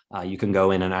for, you can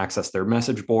go in and access their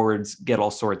message boards, get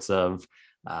all sorts of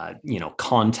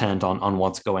content on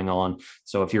what's going on.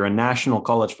 So if you're a national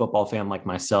college football fan like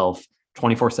myself,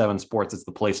 24/7 Sports is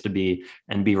the place to be,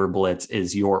 and Beaver Blitz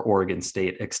is your Oregon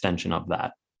State extension of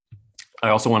that. I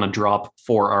also want to drop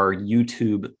for our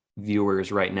YouTube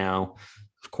viewers right now,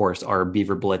 of course, our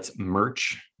Beaver Blitz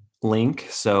merch link.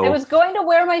 So I was going to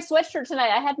wear my sweatshirt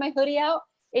tonight. I had my hoodie out.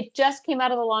 It just came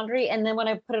out of the laundry. And then when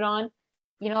I put it on,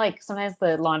 like sometimes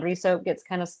the laundry soap gets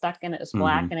kind of stuck and it was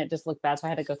black and it just looked bad. So I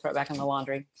had to go throw it back in the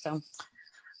laundry. So,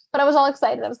 but I was all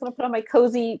excited. I was going to put on my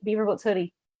cozy Beaver Blitz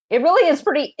hoodie. It really is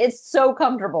it's so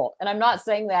comfortable. And I'm not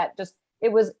saying that,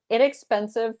 it was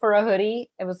inexpensive for a hoodie.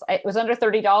 It was under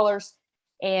 $30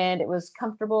 and it was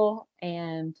comfortable,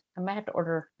 and I might have to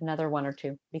order another 1 or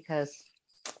 2 because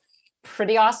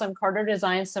pretty awesome. Carter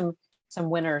designed some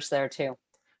winners there too.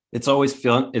 It's always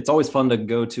fun. It's always fun to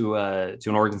go to an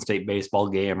Oregon State baseball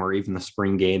game or even the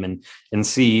spring game and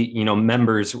see,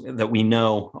 members that we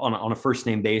know on a first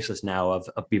name basis now of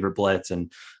Beaver Blitz, and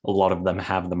a lot of them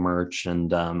have the merch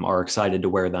and are excited to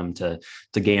wear them to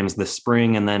games this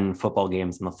spring and then football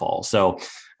games in the fall. So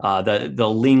the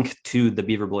link to the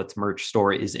Beaver Blitz merch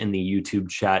store is in the YouTube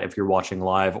chat if you're watching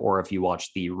live, or if you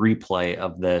watch the replay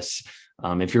of this.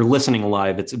 If you're listening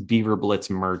live, it's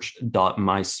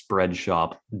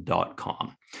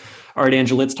beaverblitzmerch.myspreadshop.com. All right,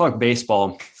 Angie, let's talk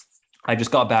baseball. I just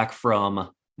got back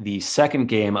from the second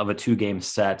game of a 2-game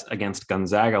set against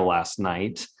Gonzaga last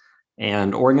night,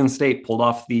 and Oregon State pulled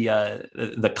off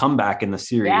the comeback in the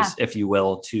series, if you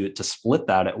will, to split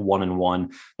that at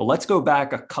 1-1. But let's go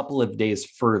back a couple of days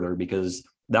further, because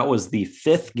that was the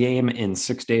 5th game in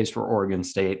 6 days for Oregon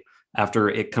State after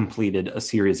it completed a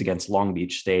series against Long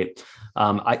Beach State.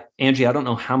 Angie, I don't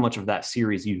know how much of that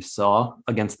series you saw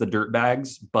against the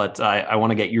Dirtbags, but I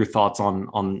want to get your thoughts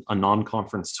on a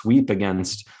non-conference sweep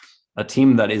against a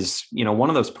team that is, one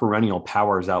of those perennial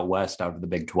powers out west, out of the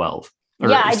Big 12.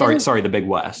 The Big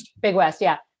West. Big West,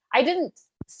 yeah. I didn't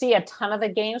see a ton of the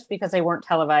games because they weren't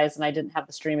televised and I didn't have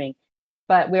the streaming,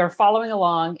 but we were following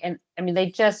along, and I mean,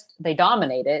 they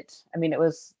dominated. I mean, it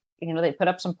was, they put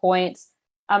up some points.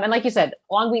 And like you said,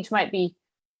 Long Beach might be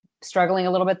struggling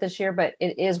a little bit this year, but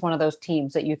it is one of those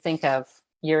teams that you think of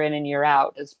year in and year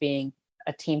out as being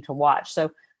a team to watch.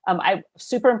 So I'm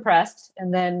super impressed.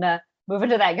 And then moving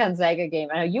to that Gonzaga game,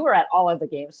 I know you were at all of the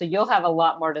games, so you'll have a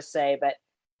lot more to say. But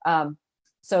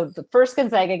so the first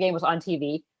Gonzaga game was on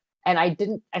TV, and I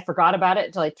forgot about it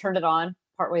until I turned it on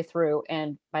partway through.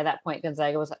 And by that point,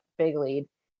 Gonzaga was a big lead,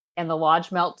 and the Lodge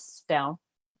melts down.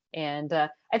 And I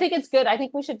think it's good. I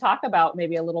think we should talk about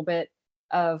maybe a little bit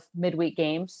of midweek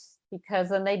games, because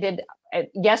then they did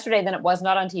yesterday, then it was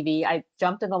not on TV. I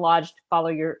jumped in the Lodge to follow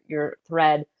your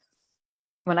thread.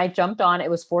 When I jumped on, it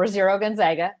was 4-0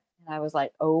 Gonzaga. And I was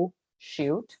like, oh,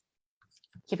 shoot.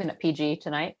 Keeping it PG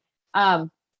tonight. And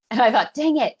I thought,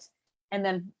 dang it. And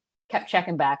then kept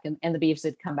checking back, and the Beavs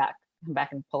did come back come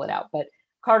back and pull it out. But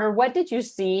Carter, what did you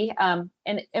see? And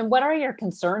what are your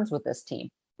concerns with this team?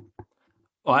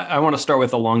 Well, I want to start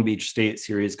with the Long Beach State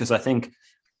series because I think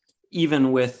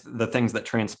even with the things that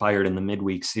transpired in the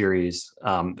midweek series,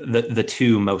 the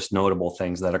two most notable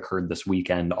things that occurred this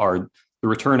weekend are the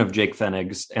return of Jake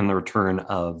Fennigs and the return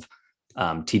of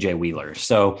TJ Wheeler.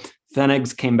 So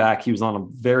Fennigs came back. He was on a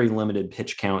very limited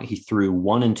pitch count. He threw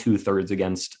 1 2/3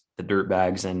 against the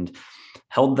Dirtbags and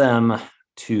held them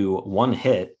to 1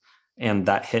 hit. And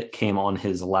that hit came on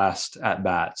his last at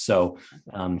bat. So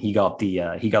he got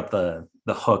the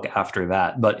hook after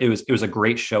that. But it was a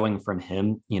great showing from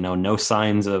him. No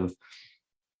signs of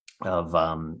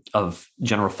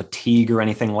general fatigue or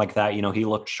anything like that. He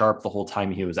looked sharp the whole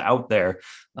time he was out there.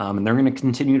 And they're going to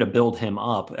continue to build him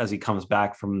up as he comes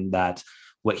back from that,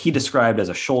 what he described as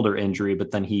a shoulder injury,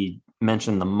 but then he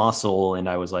mentioned the muscle. And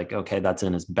I was like, okay, that's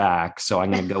in his back. So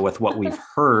I'm going to go with what we've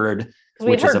heard,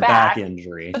 which is a back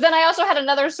injury. But then I also had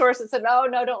another source that said, oh,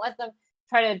 no, don't let them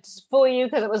try to fool you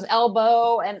because it was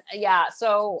elbow. And yeah,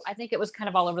 so I think it was kind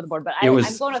of all over the board, but I'm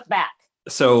going with back.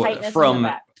 So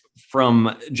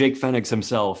from Jake Fennigs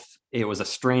himself, it was a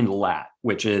strained lat,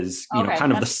 which is,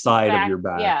 kind of the side of your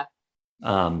back.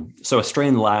 Yeah. So a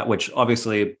strained lat, which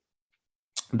obviously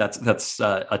that's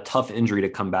a tough injury to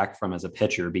come back from as a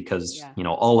pitcher because,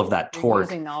 all of that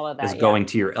torque is going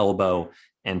to your elbow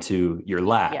and to your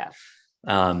lat. Yeah.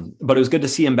 But it was good to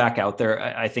see him back out there.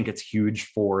 I think it's huge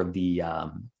for the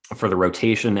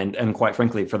rotation and quite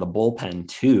frankly for the bullpen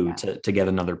too, to get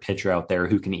another pitcher out there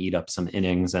who can eat up some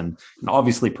innings and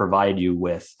obviously provide you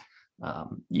with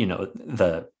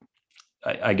the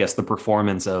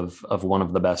performance of one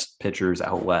of the best pitchers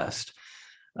out west.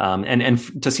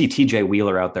 And to see TJ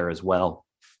Wheeler out there as well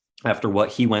after what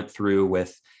he went through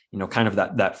with kind of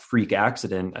that freak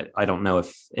accident. I don't know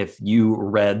if you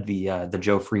read the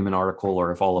Joe Freeman article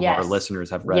or if all of our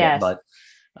listeners have read it, but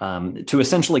to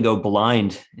essentially go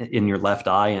blind in your left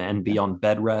eye and be on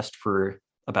bed rest for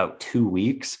about 2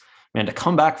 weeks, man, to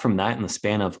come back from that in the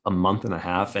span of a month and a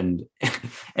half and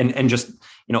just,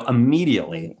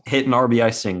 immediately hit an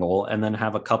RBI single and then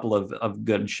have a couple of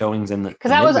good showings in the,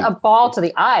 because that was a ball to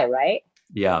the eye, right?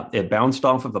 Yeah, it bounced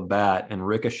off of a bat and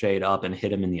ricocheted up and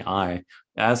hit him in the eye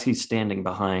as he's standing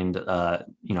behind,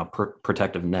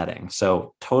 protective netting.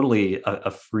 So totally a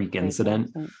freak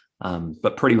incident,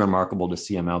 but pretty remarkable to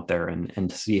see him out there and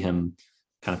to see him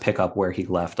kind of pick up where he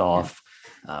left off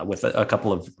with a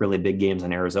couple of really big games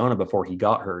in Arizona before he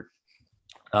got hurt.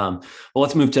 Well,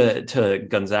 let's move to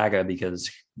Gonzaga because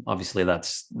obviously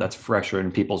that's fresher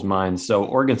in people's minds. So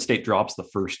Oregon State drops the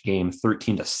first game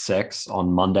 13-6 on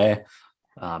Monday.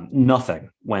 Nothing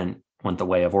went the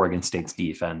way of Oregon State's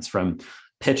defense, from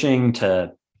pitching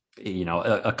to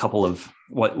a couple of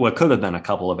what could have been a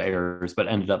couple of errors, but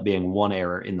ended up being one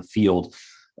error in the field.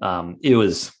 It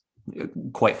was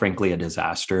quite frankly a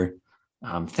disaster.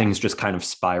 Things just kind of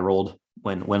spiraled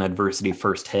when adversity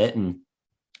first hit. And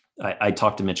I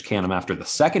talked to Mitch Canham after the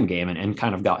second game and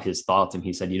kind of got his thoughts. And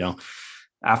he said,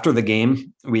 after the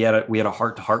game, we had a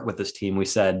heart-to-heart with this team. We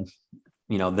said,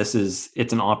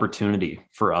 it's an opportunity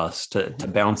for us to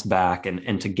bounce back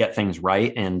and to get things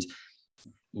right. And,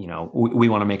 we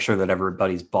want to make sure that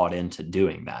everybody's bought into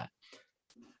doing that.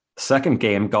 Second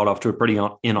game got off to a pretty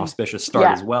inauspicious start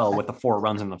as well, with the 4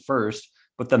 runs in the first,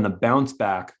 but then the bounce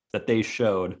back that they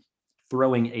showed,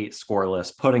 throwing 8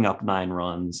 scoreless, putting up 9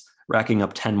 runs, racking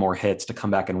up 10 more hits to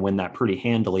come back and win that pretty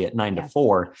handily at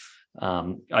 9-4.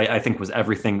 I think was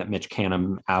everything that Mitch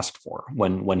Canham asked for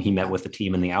when he met with the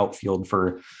team in the outfield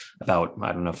for about,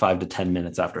 5 to 10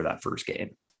 minutes after that first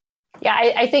game. Yeah,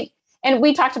 I think, and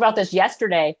we talked about this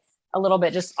yesterday a little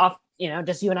bit, just off,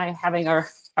 just you and I having our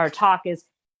talk, is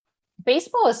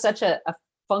baseball is such a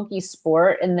funky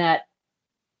sport in that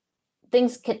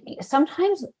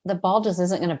sometimes the ball just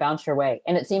isn't going to bounce your way.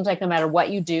 And it seems like no matter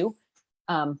what you do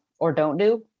or don't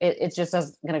do, it's just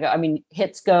going to go. I mean,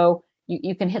 hits go,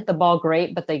 you can hit the ball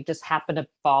great, but they just happen to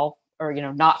fall or,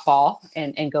 not fall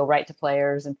and go right to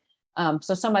players. And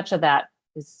so much of that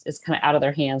is kind of out of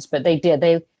their hands, but they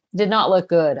did not look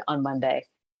good on Monday.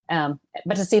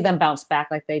 But to see them bounce back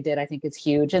like they did, I think is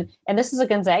huge. And this is a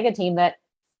Gonzaga team that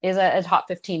is a top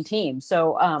 15 team.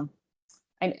 So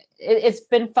and it's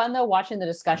been fun though, watching the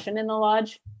discussion in the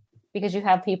lodge, because you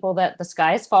have people that the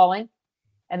sky is falling,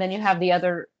 and then you have the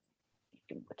other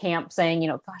camp saying,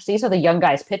 gosh, these are the young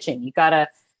guys pitching. You gotta,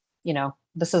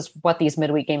 this is what these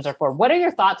midweek games are for. What are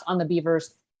your thoughts on the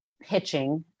Beavers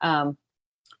pitching? Pac-12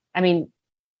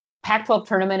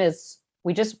 tournament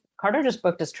Carter just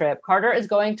booked his trip. Carter is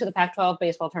going to the Pac-12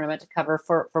 baseball tournament to cover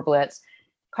for Blitz.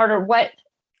 Carter, what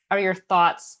are your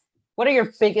thoughts What are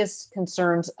your biggest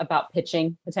concerns about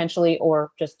pitching potentially,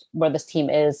 or just where this team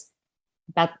is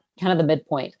at kind of the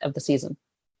midpoint of the season?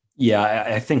 Yeah,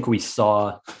 I think we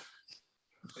saw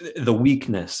the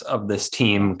weakness of this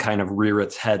team kind of rear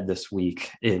its head this week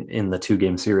in the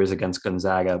 2-game series against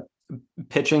Gonzaga.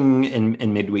 Pitching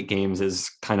in midweek games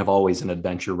is kind of always an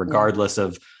adventure, regardless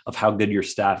of how good your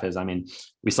staff is. I mean,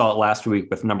 we saw it last week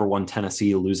with number 1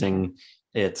 Tennessee losing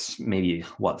its maybe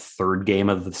third game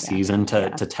of the season to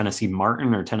Tennessee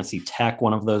Martin or Tennessee Tech,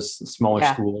 one of those smaller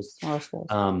schools.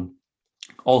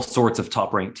 All sorts of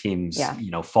top ranked teams,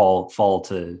 fall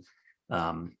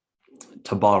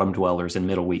to bottom dwellers in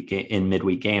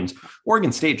midweek games.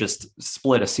 Oregon State just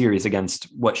split a series against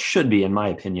what should be, in my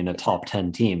opinion, a top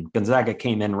 10 team. Gonzaga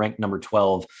came in ranked number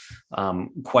 12.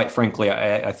 Quite frankly,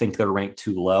 I think they're ranked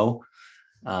too low.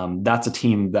 That's a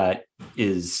team that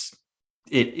is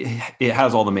it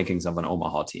has all the makings of an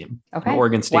Omaha team. Okay. And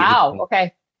Oregon State. Wow.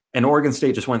 Okay. And Oregon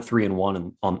State just went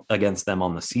 3-1 against them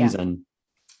on the season,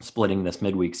 splitting this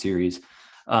midweek series.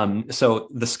 So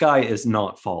the sky is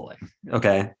not falling.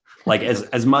 Okay. Like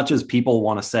as much as people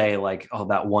want to say like, oh,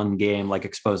 that one game like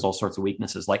exposed all sorts of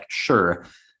weaknesses, like sure.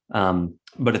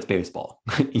 But it's baseball,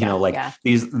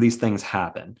 these things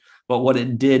happen. But what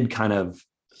it did kind of,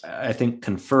 I think,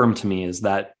 confirm to me is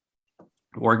that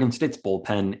Oregon State's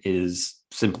bullpen is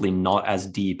simply not as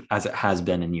deep as it has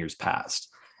been in years past.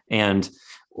 And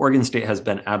Oregon State has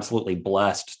been absolutely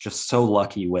blessed, just so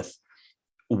lucky with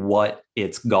what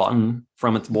it's gotten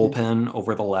from its bullpen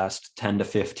over the last 10 to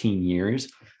 15 years,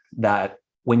 that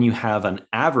when you have an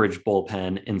average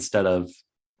bullpen instead of,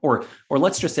 or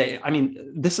let's just say, I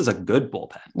mean, this is a good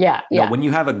bullpen. Yeah. When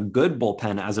you have a good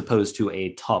bullpen as opposed to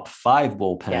a top 5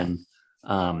 bullpen,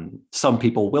 some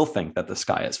people will think that the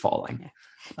sky is falling.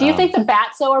 Do you think the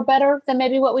bats, though, are better than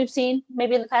maybe what we've seen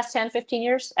maybe in the past 10, 15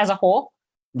 years as a whole?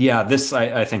 Yeah, this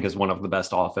I think is one of the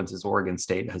best offenses Oregon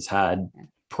State has had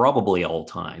probably all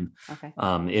time. Okay.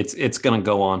 It's going to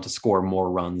go on to score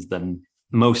more runs than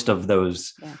most of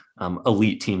those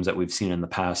elite teams that we've seen in the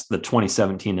past. The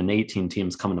 2017 and 18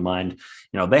 teams come to mind.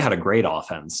 They had a great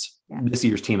offense. Yeah. This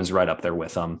year's team is right up there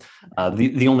with them.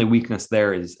 The only weakness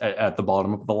there is at the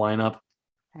bottom of the lineup.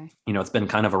 Okay. It's been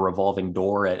kind of a revolving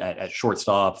door at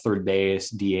shortstop, third base,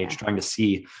 DH, trying to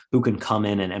see who can come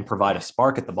in and provide a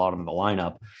spark at the bottom of the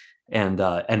lineup.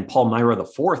 And Paul Myra the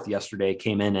fourth yesterday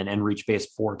came in and reached base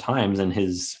 4 times in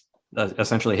his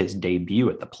essentially his debut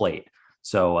at the plate.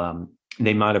 So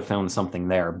they might have found something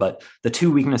there. But the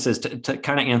 2 weaknesses, to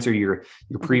kind of answer your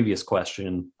previous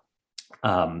question,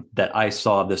 that I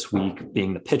saw this week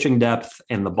being the pitching depth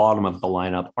and the bottom of the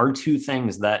lineup, are 2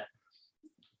 things that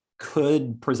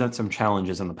could present some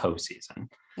challenges in the postseason.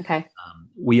 Okay.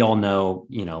 We all know,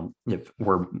 if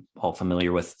we're all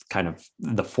familiar with kind of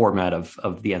the format of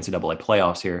the NCAA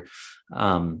playoffs here,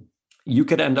 you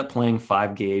could end up playing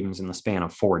 5 games in the span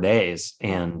of 4 days,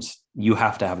 and you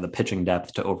have to have the pitching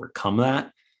depth to overcome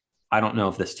that. I don't know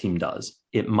if this team does.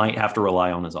 It might have to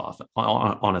rely on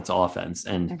its offense,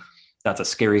 and that's a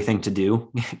scary thing to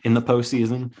do in the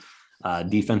postseason.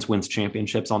 Defense wins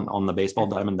championships on the baseball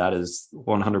diamond. That is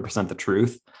 100% the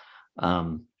truth.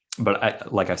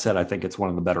 But like I said, I think it's one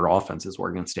of the better offenses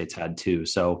Oregon State's had too.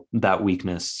 So that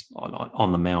weakness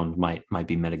on the mound might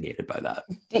be mitigated by that.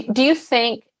 Do you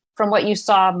think, from what you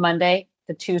saw Monday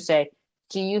to Tuesday,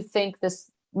 do you think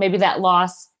maybe that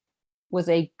loss was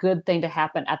a good thing to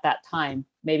happen at that time?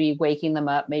 Maybe waking them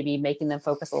up, maybe making them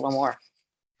focus a little more?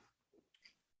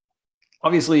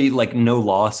 Obviously, like, no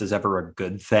loss is ever a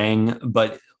good thing,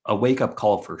 but a wake-up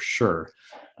call for sure.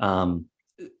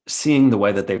 Seeing the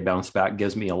way that they bounced back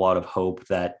gives me a lot of hope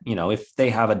that, if they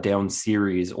have a down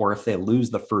series or if they lose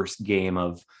the first game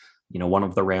of, one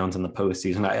of the rounds in the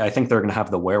postseason, I think they're going to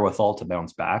have the wherewithal to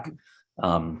bounce back.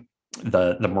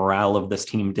 The morale of this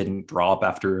team didn't drop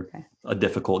after a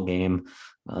difficult game,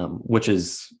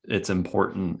 it's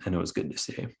important, and it was good to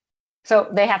see. So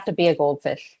they have to be a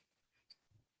goldfish.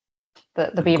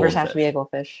 The Beavers have to be a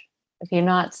goldfish. If you've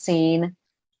not seen,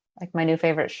 like, my new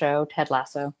favorite show, Ted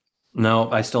Lasso. No,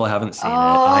 I still haven't seen it.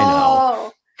 I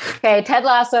know. Okay, Ted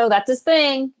Lasso, that's his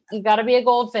thing. You got to be a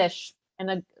goldfish.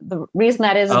 And the reason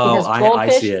that is because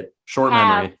goldfish I see it. Short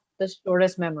memory. The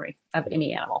shortest memory of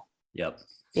any animal. Yep.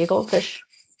 Be a goldfish.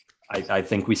 I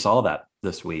think we saw that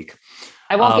this week.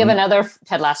 I won't give another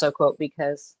Ted Lasso quote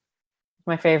because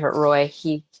my favorite Roy,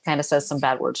 he kind of says some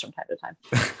bad words from time to time.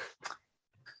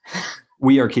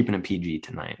 We are keeping it PG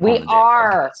tonight. We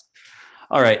are.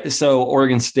 All right. So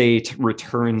Oregon State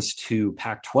returns to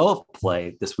Pac-12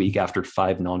 play this week after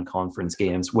 5 non-conference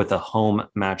games with a home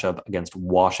matchup against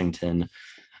Washington.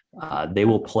 They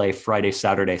will play Friday,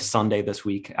 Saturday, Sunday this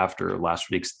week after last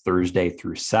week's Thursday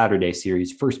through Saturday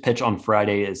series. First pitch on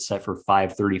Friday is set for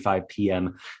 5:35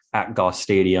 p.m. at Goss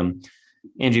Stadium.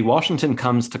 Angie, Washington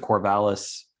comes to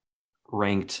Corvallis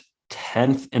ranked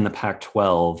 10th in the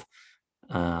Pac-12.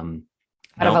 Out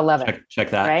of 11. Check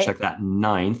that. Right? Check that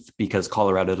 9th because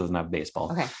Colorado doesn't have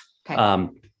baseball. Okay.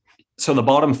 So the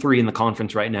bottom three in the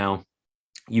conference right now,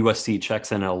 USC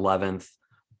checks in at 11th,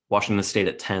 Washington State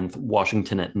at 10th,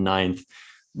 Washington at 9th.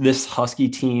 This Husky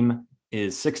team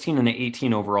is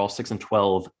 16-18 overall,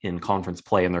 6-12 in conference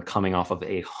play, and they're coming off of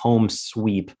a home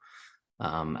sweep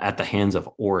at the hands of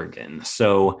Oregon.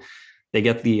 So they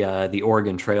get the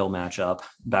Oregon Trail matchup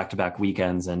back-to-back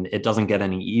weekends, and it doesn't get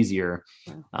any easier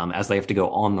as they have to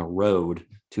go on the road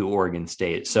to Oregon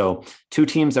State. So two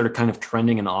teams that are kind of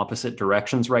trending in opposite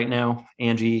directions right now.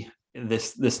 Angie,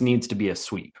 this needs to be a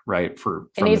sweep, right?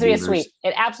 It needs to be a sweep.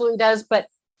 It absolutely does. But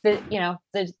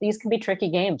these can be tricky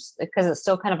games because it's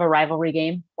still kind of a rivalry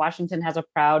game. Washington has a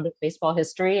proud baseball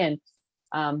history,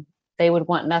 and they would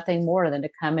want nothing more than to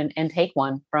come and take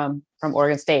one from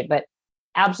Oregon State. But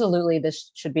absolutely,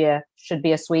 this should be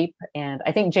a sweep, and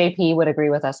I think JP would agree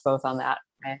with us both on that.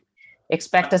 I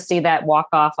expect to see that walk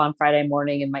off on Friday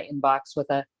morning in my inbox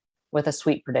with a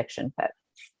sweep prediction. But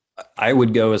I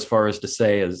would go as far as to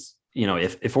say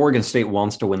if Oregon State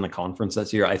wants to win the conference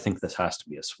this year, I think this has to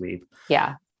be a sweep.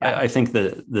 Yeah. I think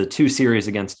the two series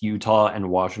against Utah and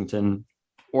Washington,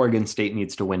 Oregon State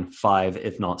needs to win 5,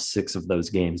 if not 6 of those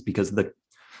games, because the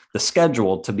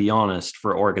schedule, to be honest,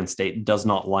 for Oregon State does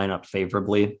not line up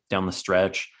favorably down the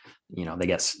stretch. They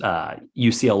get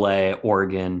UCLA,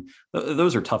 Oregon.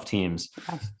 Those are tough teams.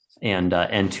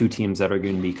 And two teams that are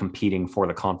going to be competing for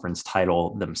the conference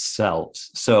title themselves.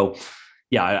 So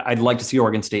yeah, I'd like to see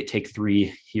Oregon State take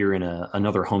 3 here in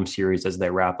another home series as they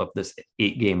wrap up this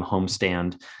 8-game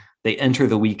homestand. They enter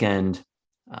the weekend,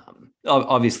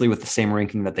 obviously with the same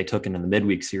ranking that they took in the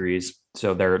midweek series.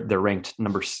 So they're ranked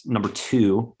number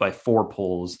 2 by 4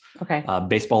 polls. Okay.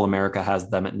 Baseball America has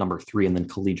them at number 3, and then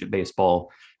Collegiate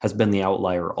Baseball has been the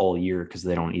outlier all year because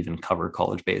they don't even cover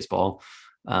college baseball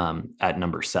at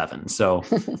number 7. So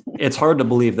it's hard to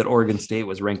believe that Oregon State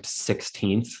was ranked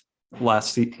 16th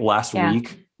last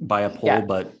week by a poll,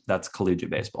 but that's collegiate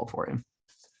baseball for you.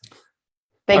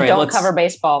 They don't cover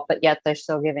baseball, but yet they're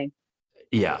still giving.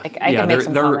 Yeah, I can make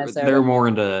some comments there.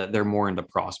 They're more into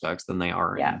prospects than they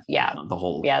are. The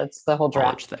whole it's the whole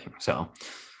draft thing. So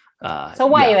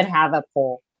why even have a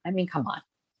poll? I mean, come on.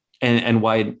 And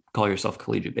why call yourself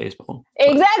collegiate baseball?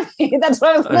 Exactly. That's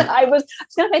what I was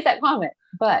going to make that comment,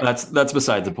 but that's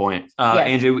besides the point. Yes.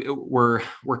 Angie, we're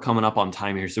coming up on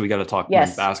time here, so we got to talk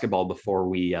men's basketball before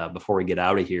we get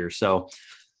out of here. So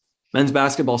men's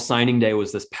basketball signing day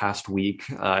was this past week.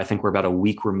 I think we're about a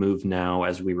week removed now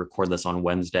as we record this on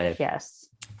Wednesday. Yes.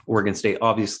 Oregon State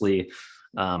obviously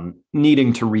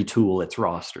needing to retool its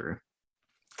roster.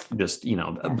 Just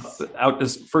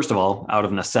first of all, out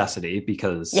of necessity,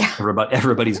 because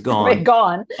everybody's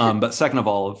gone. But second of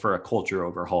all, for a culture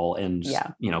overhaul and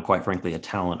quite frankly, a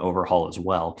talent overhaul as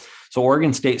well. So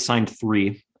Oregon State signed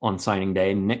 3 on signing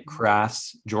day: Nick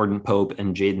Crass, Jordan Pope,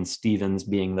 and Jaden Stevens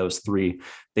being those 3.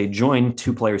 They joined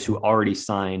 2 players who already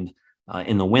signed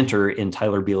in the winter in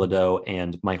Tyler Bilodeau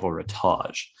and Michael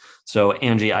Rataj. So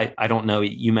Angie, I don't know,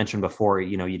 you mentioned before,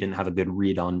 you didn't have a good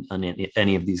read on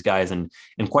any of these guys. And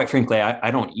quite frankly, I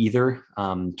don't either.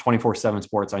 24/7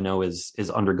 Sports, I know is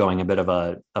undergoing a bit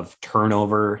of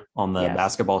turnover on the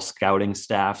basketball scouting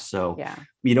staff. So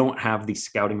we don't have the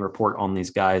scouting report on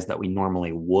these guys that we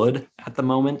normally would at the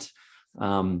moment.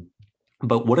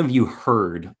 But what have you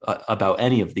heard about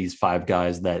any of these 5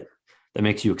 guys that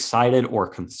makes you excited or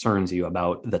concerns you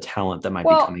about the talent that might be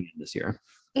coming in this year?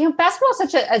 Basketball is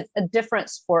such a different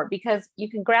sport because you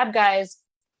can grab guys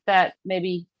that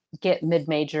maybe get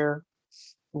mid-major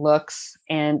looks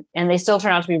and they still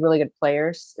turn out to be really good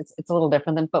players. It's a little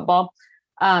different than football.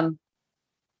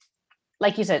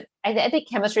 Like you said, I think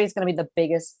chemistry is going to be the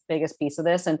biggest piece of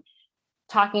this. And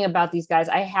talking about these guys,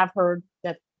 I have heard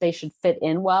that they should fit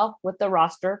in well with the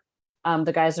roster.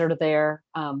 The guys that are there,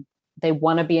 they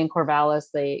want to be in Corvallis.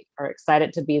 They are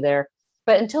excited to be there.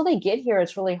 But until they get here,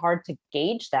 it's really hard to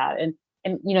gauge that. And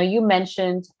you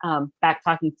mentioned back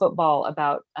talking football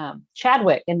about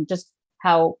Chadwick and just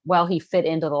how well he fit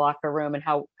into the locker room and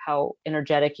how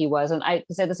energetic he was. And I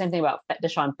say the same thing about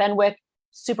Deshaun Fenwick.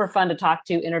 Super fun to talk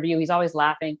to, interview. He's always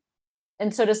laughing.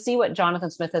 And so to see what Jonathan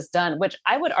Smith has done, which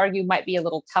I would argue might be a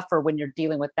little tougher when you're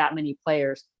dealing with that many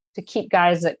players, to keep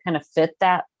guys that kind of fit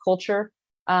that culture.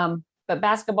 But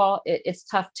basketball, it's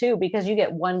tough too, because you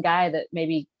get one guy that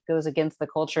maybe goes against the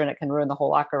culture and it can ruin the whole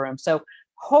locker room. So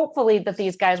hopefully that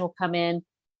these guys will come in.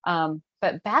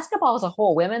 But basketball as a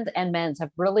whole, women's and men's, have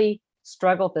really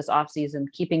struggled this offseason,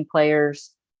 keeping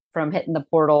players from hitting the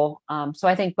portal. So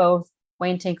I think both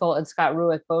Wayne Tinkle and Scott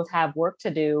Ruick both have work to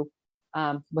do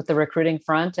with the recruiting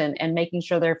front and making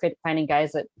sure they're finding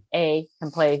guys that A,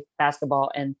 can play basketball,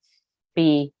 and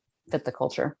B, fit the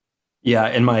culture. Yeah,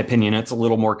 in my opinion, it's a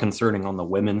little more concerning on the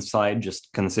women's side, just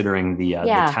considering the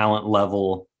talent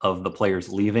level of the players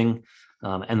leaving,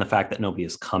 and the fact that nobody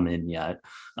has come in yet.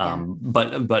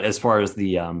 But as far as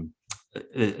the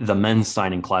men's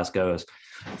signing class goes,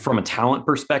 from a talent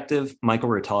perspective, Michael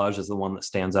Rataj is the one that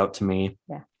stands out to me.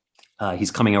 Yeah.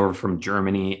 He's coming over from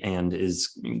Germany and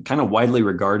is kind of widely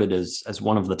regarded as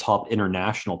one of the top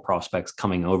international prospects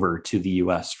coming over to the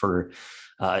U.S. to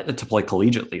play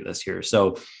collegiately this year.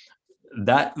 So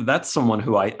that's someone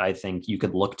who I think you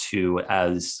could look to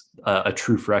as a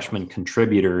true freshman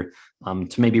contributor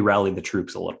to maybe rally the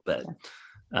troops a little bit.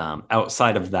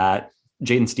 Outside of that,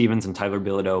 Jaden Stevens and Tyler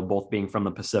Bilodeau, both being from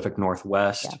the Pacific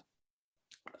Northwest. Yeah.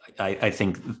 I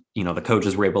think, the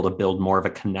coaches were able to build more of a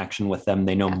connection with them.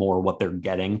 They know more what they're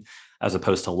getting, as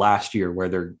opposed to last year where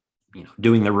they're,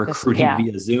 doing the recruiting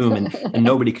via Zoom and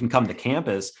nobody can come to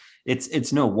campus.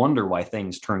 It's no wonder why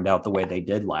things turned out the way they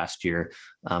did last year,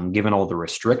 given all the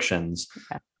restrictions.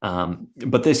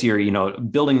 But this year,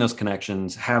 building those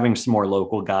connections, having some more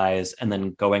local guys, and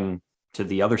then going to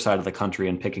the other side of the country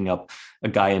and picking up a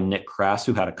guy in Nick Krass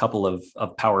who had a couple of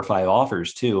Power 5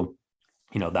 offers too.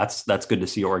 That's good to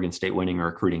see Oregon State winning a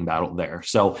recruiting battle there.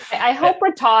 So I hope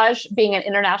Rataj, being an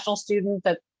international student,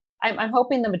 that I'm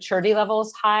hoping the maturity level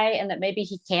is high and that maybe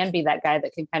he can be that guy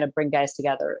that can kind of bring guys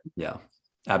together. Yeah,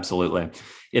 absolutely.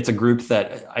 It's a group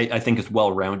that I think is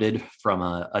well-rounded from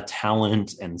a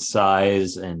talent and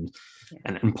size and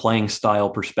playing style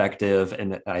perspective.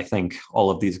 And I think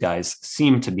all of these guys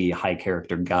seem to be high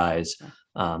character guys.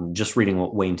 Just reading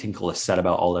what Wayne Tinkle has said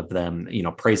about all of them,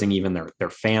 praising even their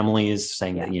families,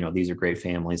 saying that, these are great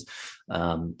families.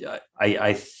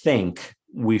 I think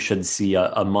we should see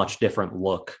a much different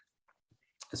look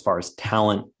as far as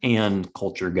talent and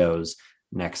culture goes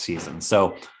next season.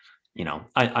 So,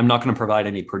 I'm not going to provide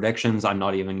any predictions. I'm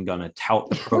not even going to tout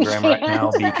the program right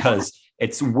now because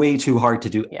it's way too hard to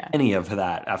do any of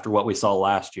that after what we saw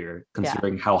last year,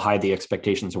 considering how high the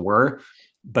expectations were.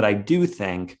 But I do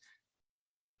think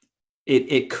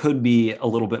it could be a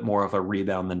little bit more of a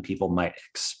rebound than people might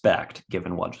expect,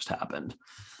 given what just happened.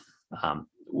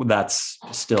 That's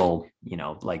still,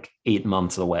 like 8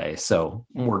 months away. So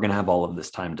we're going to have all of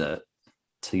this time to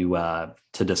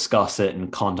discuss it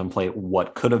and contemplate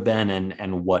what could have been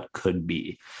and what could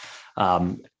be.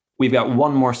 We've got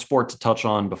one more sport to touch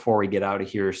on before we get out of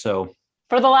here. So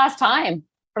for the last time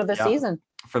for the season.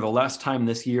 For the last time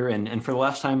this year and for the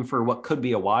last time for what could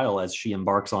be a while as she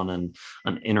embarks on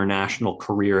an international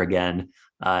career again,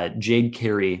 Jade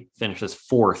Carey finishes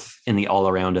 4th in the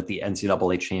all-around at the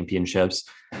NCAA championships,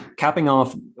 capping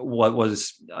off what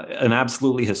was an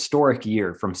absolutely historic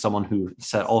year from someone who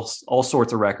set all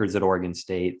sorts of records at Oregon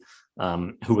State,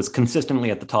 who was consistently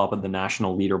at the top of the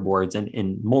national leaderboards and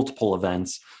in multiple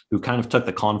events, who kind of took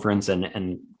the conference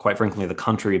and quite frankly, the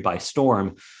country by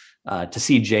storm. To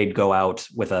see Jade go out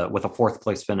with a 4th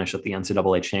place finish at the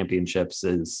NCAA championships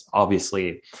is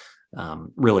obviously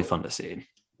really fun to see.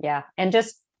 Yeah. And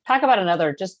just talk about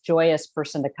another just joyous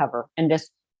person to cover and just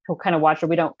to kind of watch her.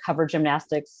 We don't cover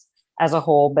gymnastics as a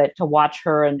whole, but to watch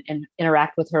her and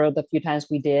interact with her the few times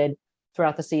we did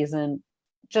throughout the season,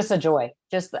 just a joy,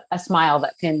 just a smile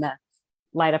that can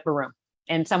light up a room,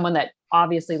 and someone that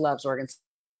obviously loves Oregon.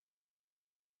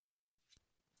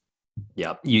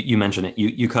 Yeah, you mentioned it.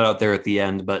 You cut out there at the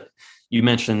end, but you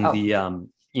mentioned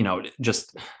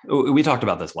just we talked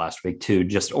about this last week too.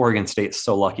 Just Oregon State's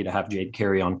so lucky to have Jade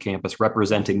Carey on campus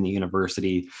representing the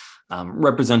university,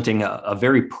 representing a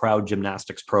very proud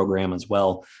gymnastics program as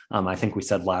well. I think we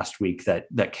said last week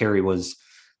that Carey was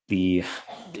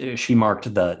she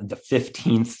marked the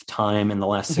 15th time in the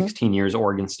last 16 years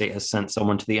Oregon State has sent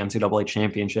someone to the NCAA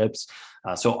championships.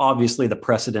 So obviously the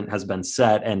precedent has been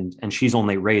set, and she's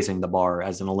only raising the bar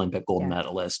as an Olympic gold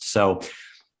medalist. So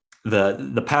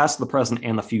the past, the present,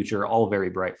 and the future, all very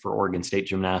bright for Oregon State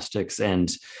gymnastics, and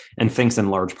thanks in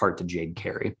large part to Jade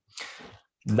Carey.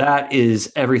 That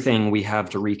is everything we have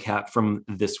to recap from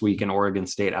this week in Oregon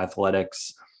State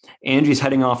athletics. Angie's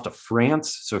heading off to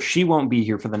France, so she won't be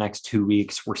here for the next 2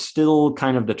 weeks. We're still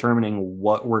kind of determining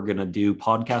what we're going to do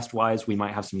podcast-wise. We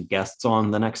might have some guests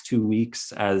on the next 2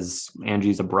 weeks as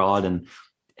Angie's abroad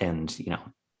and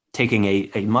taking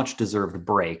a much-deserved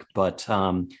break. But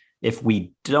if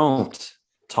we don't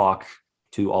talk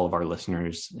to all of our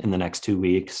listeners in the next 2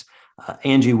 weeks,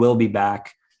 Angie will be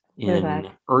back We're in back.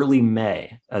 early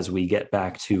May as we get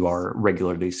back to our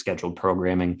regularly scheduled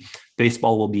programming.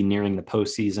 Baseball will be nearing the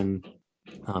postseason.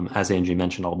 As Angie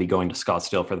mentioned, I'll be going to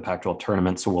Scottsdale for the Pac-12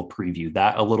 tournament, so we'll preview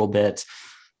that a little bit.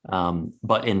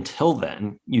 But until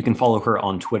then, you can follow her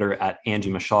on Twitter at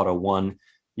Angie Machado1.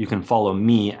 You can follow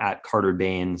me at Carter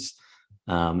Baines,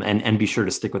 and be sure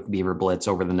to stick with Beaver Blitz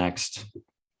over the next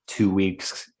 2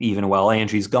 weeks. Even while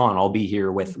Angie's gone, I'll be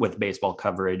here with baseball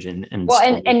coverage and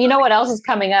Well, and you know what else is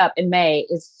coming up in May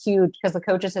is huge because the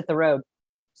coaches hit the road.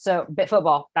 So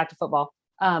football, back to football,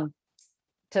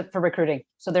 for recruiting.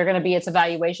 So they're going to be, it's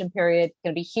evaluation period,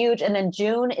 going to be huge. And then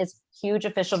June is huge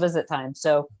official visit time.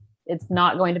 So it's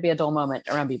not going to be a dull moment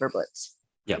around Beaver Blitz.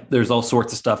 Yeah, there's all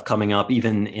sorts of stuff coming up,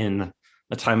 even in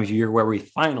a time of year where we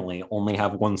finally only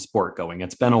have one sport going.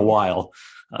 It's been a while.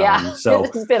 Yeah, So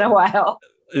it's been a while.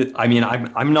 I mean,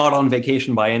 I'm not on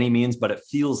vacation by any means, but it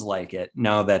feels like it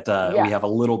now that we have a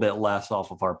little bit less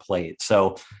off of our plate.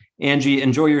 So, Angie,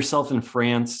 enjoy yourself in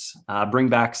France. Bring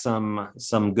back some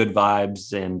good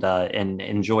vibes and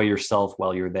enjoy yourself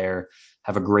while you're there.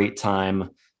 Have a great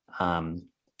time.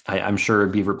 I'm sure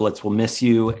Beaver Blitz will miss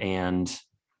you, and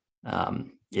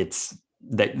it's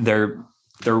that they're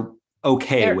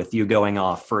okay with you going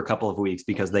off for a couple of weeks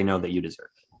because they know that you deserve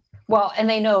it. Well, and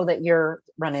they know that you're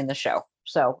running the show.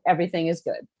 So everything is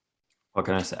good. What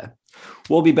can I say?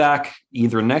 We'll be back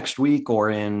either next week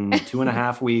or in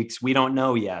 2.5 weeks. We don't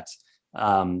know yet.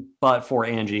 But for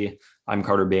Angie, I'm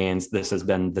Carter Baines. This has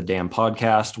been the Damn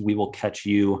Podcast. We will catch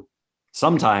you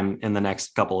sometime in the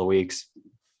next couple of weeks.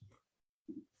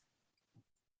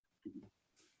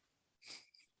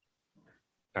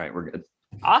 All right, we're good.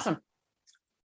 Awesome.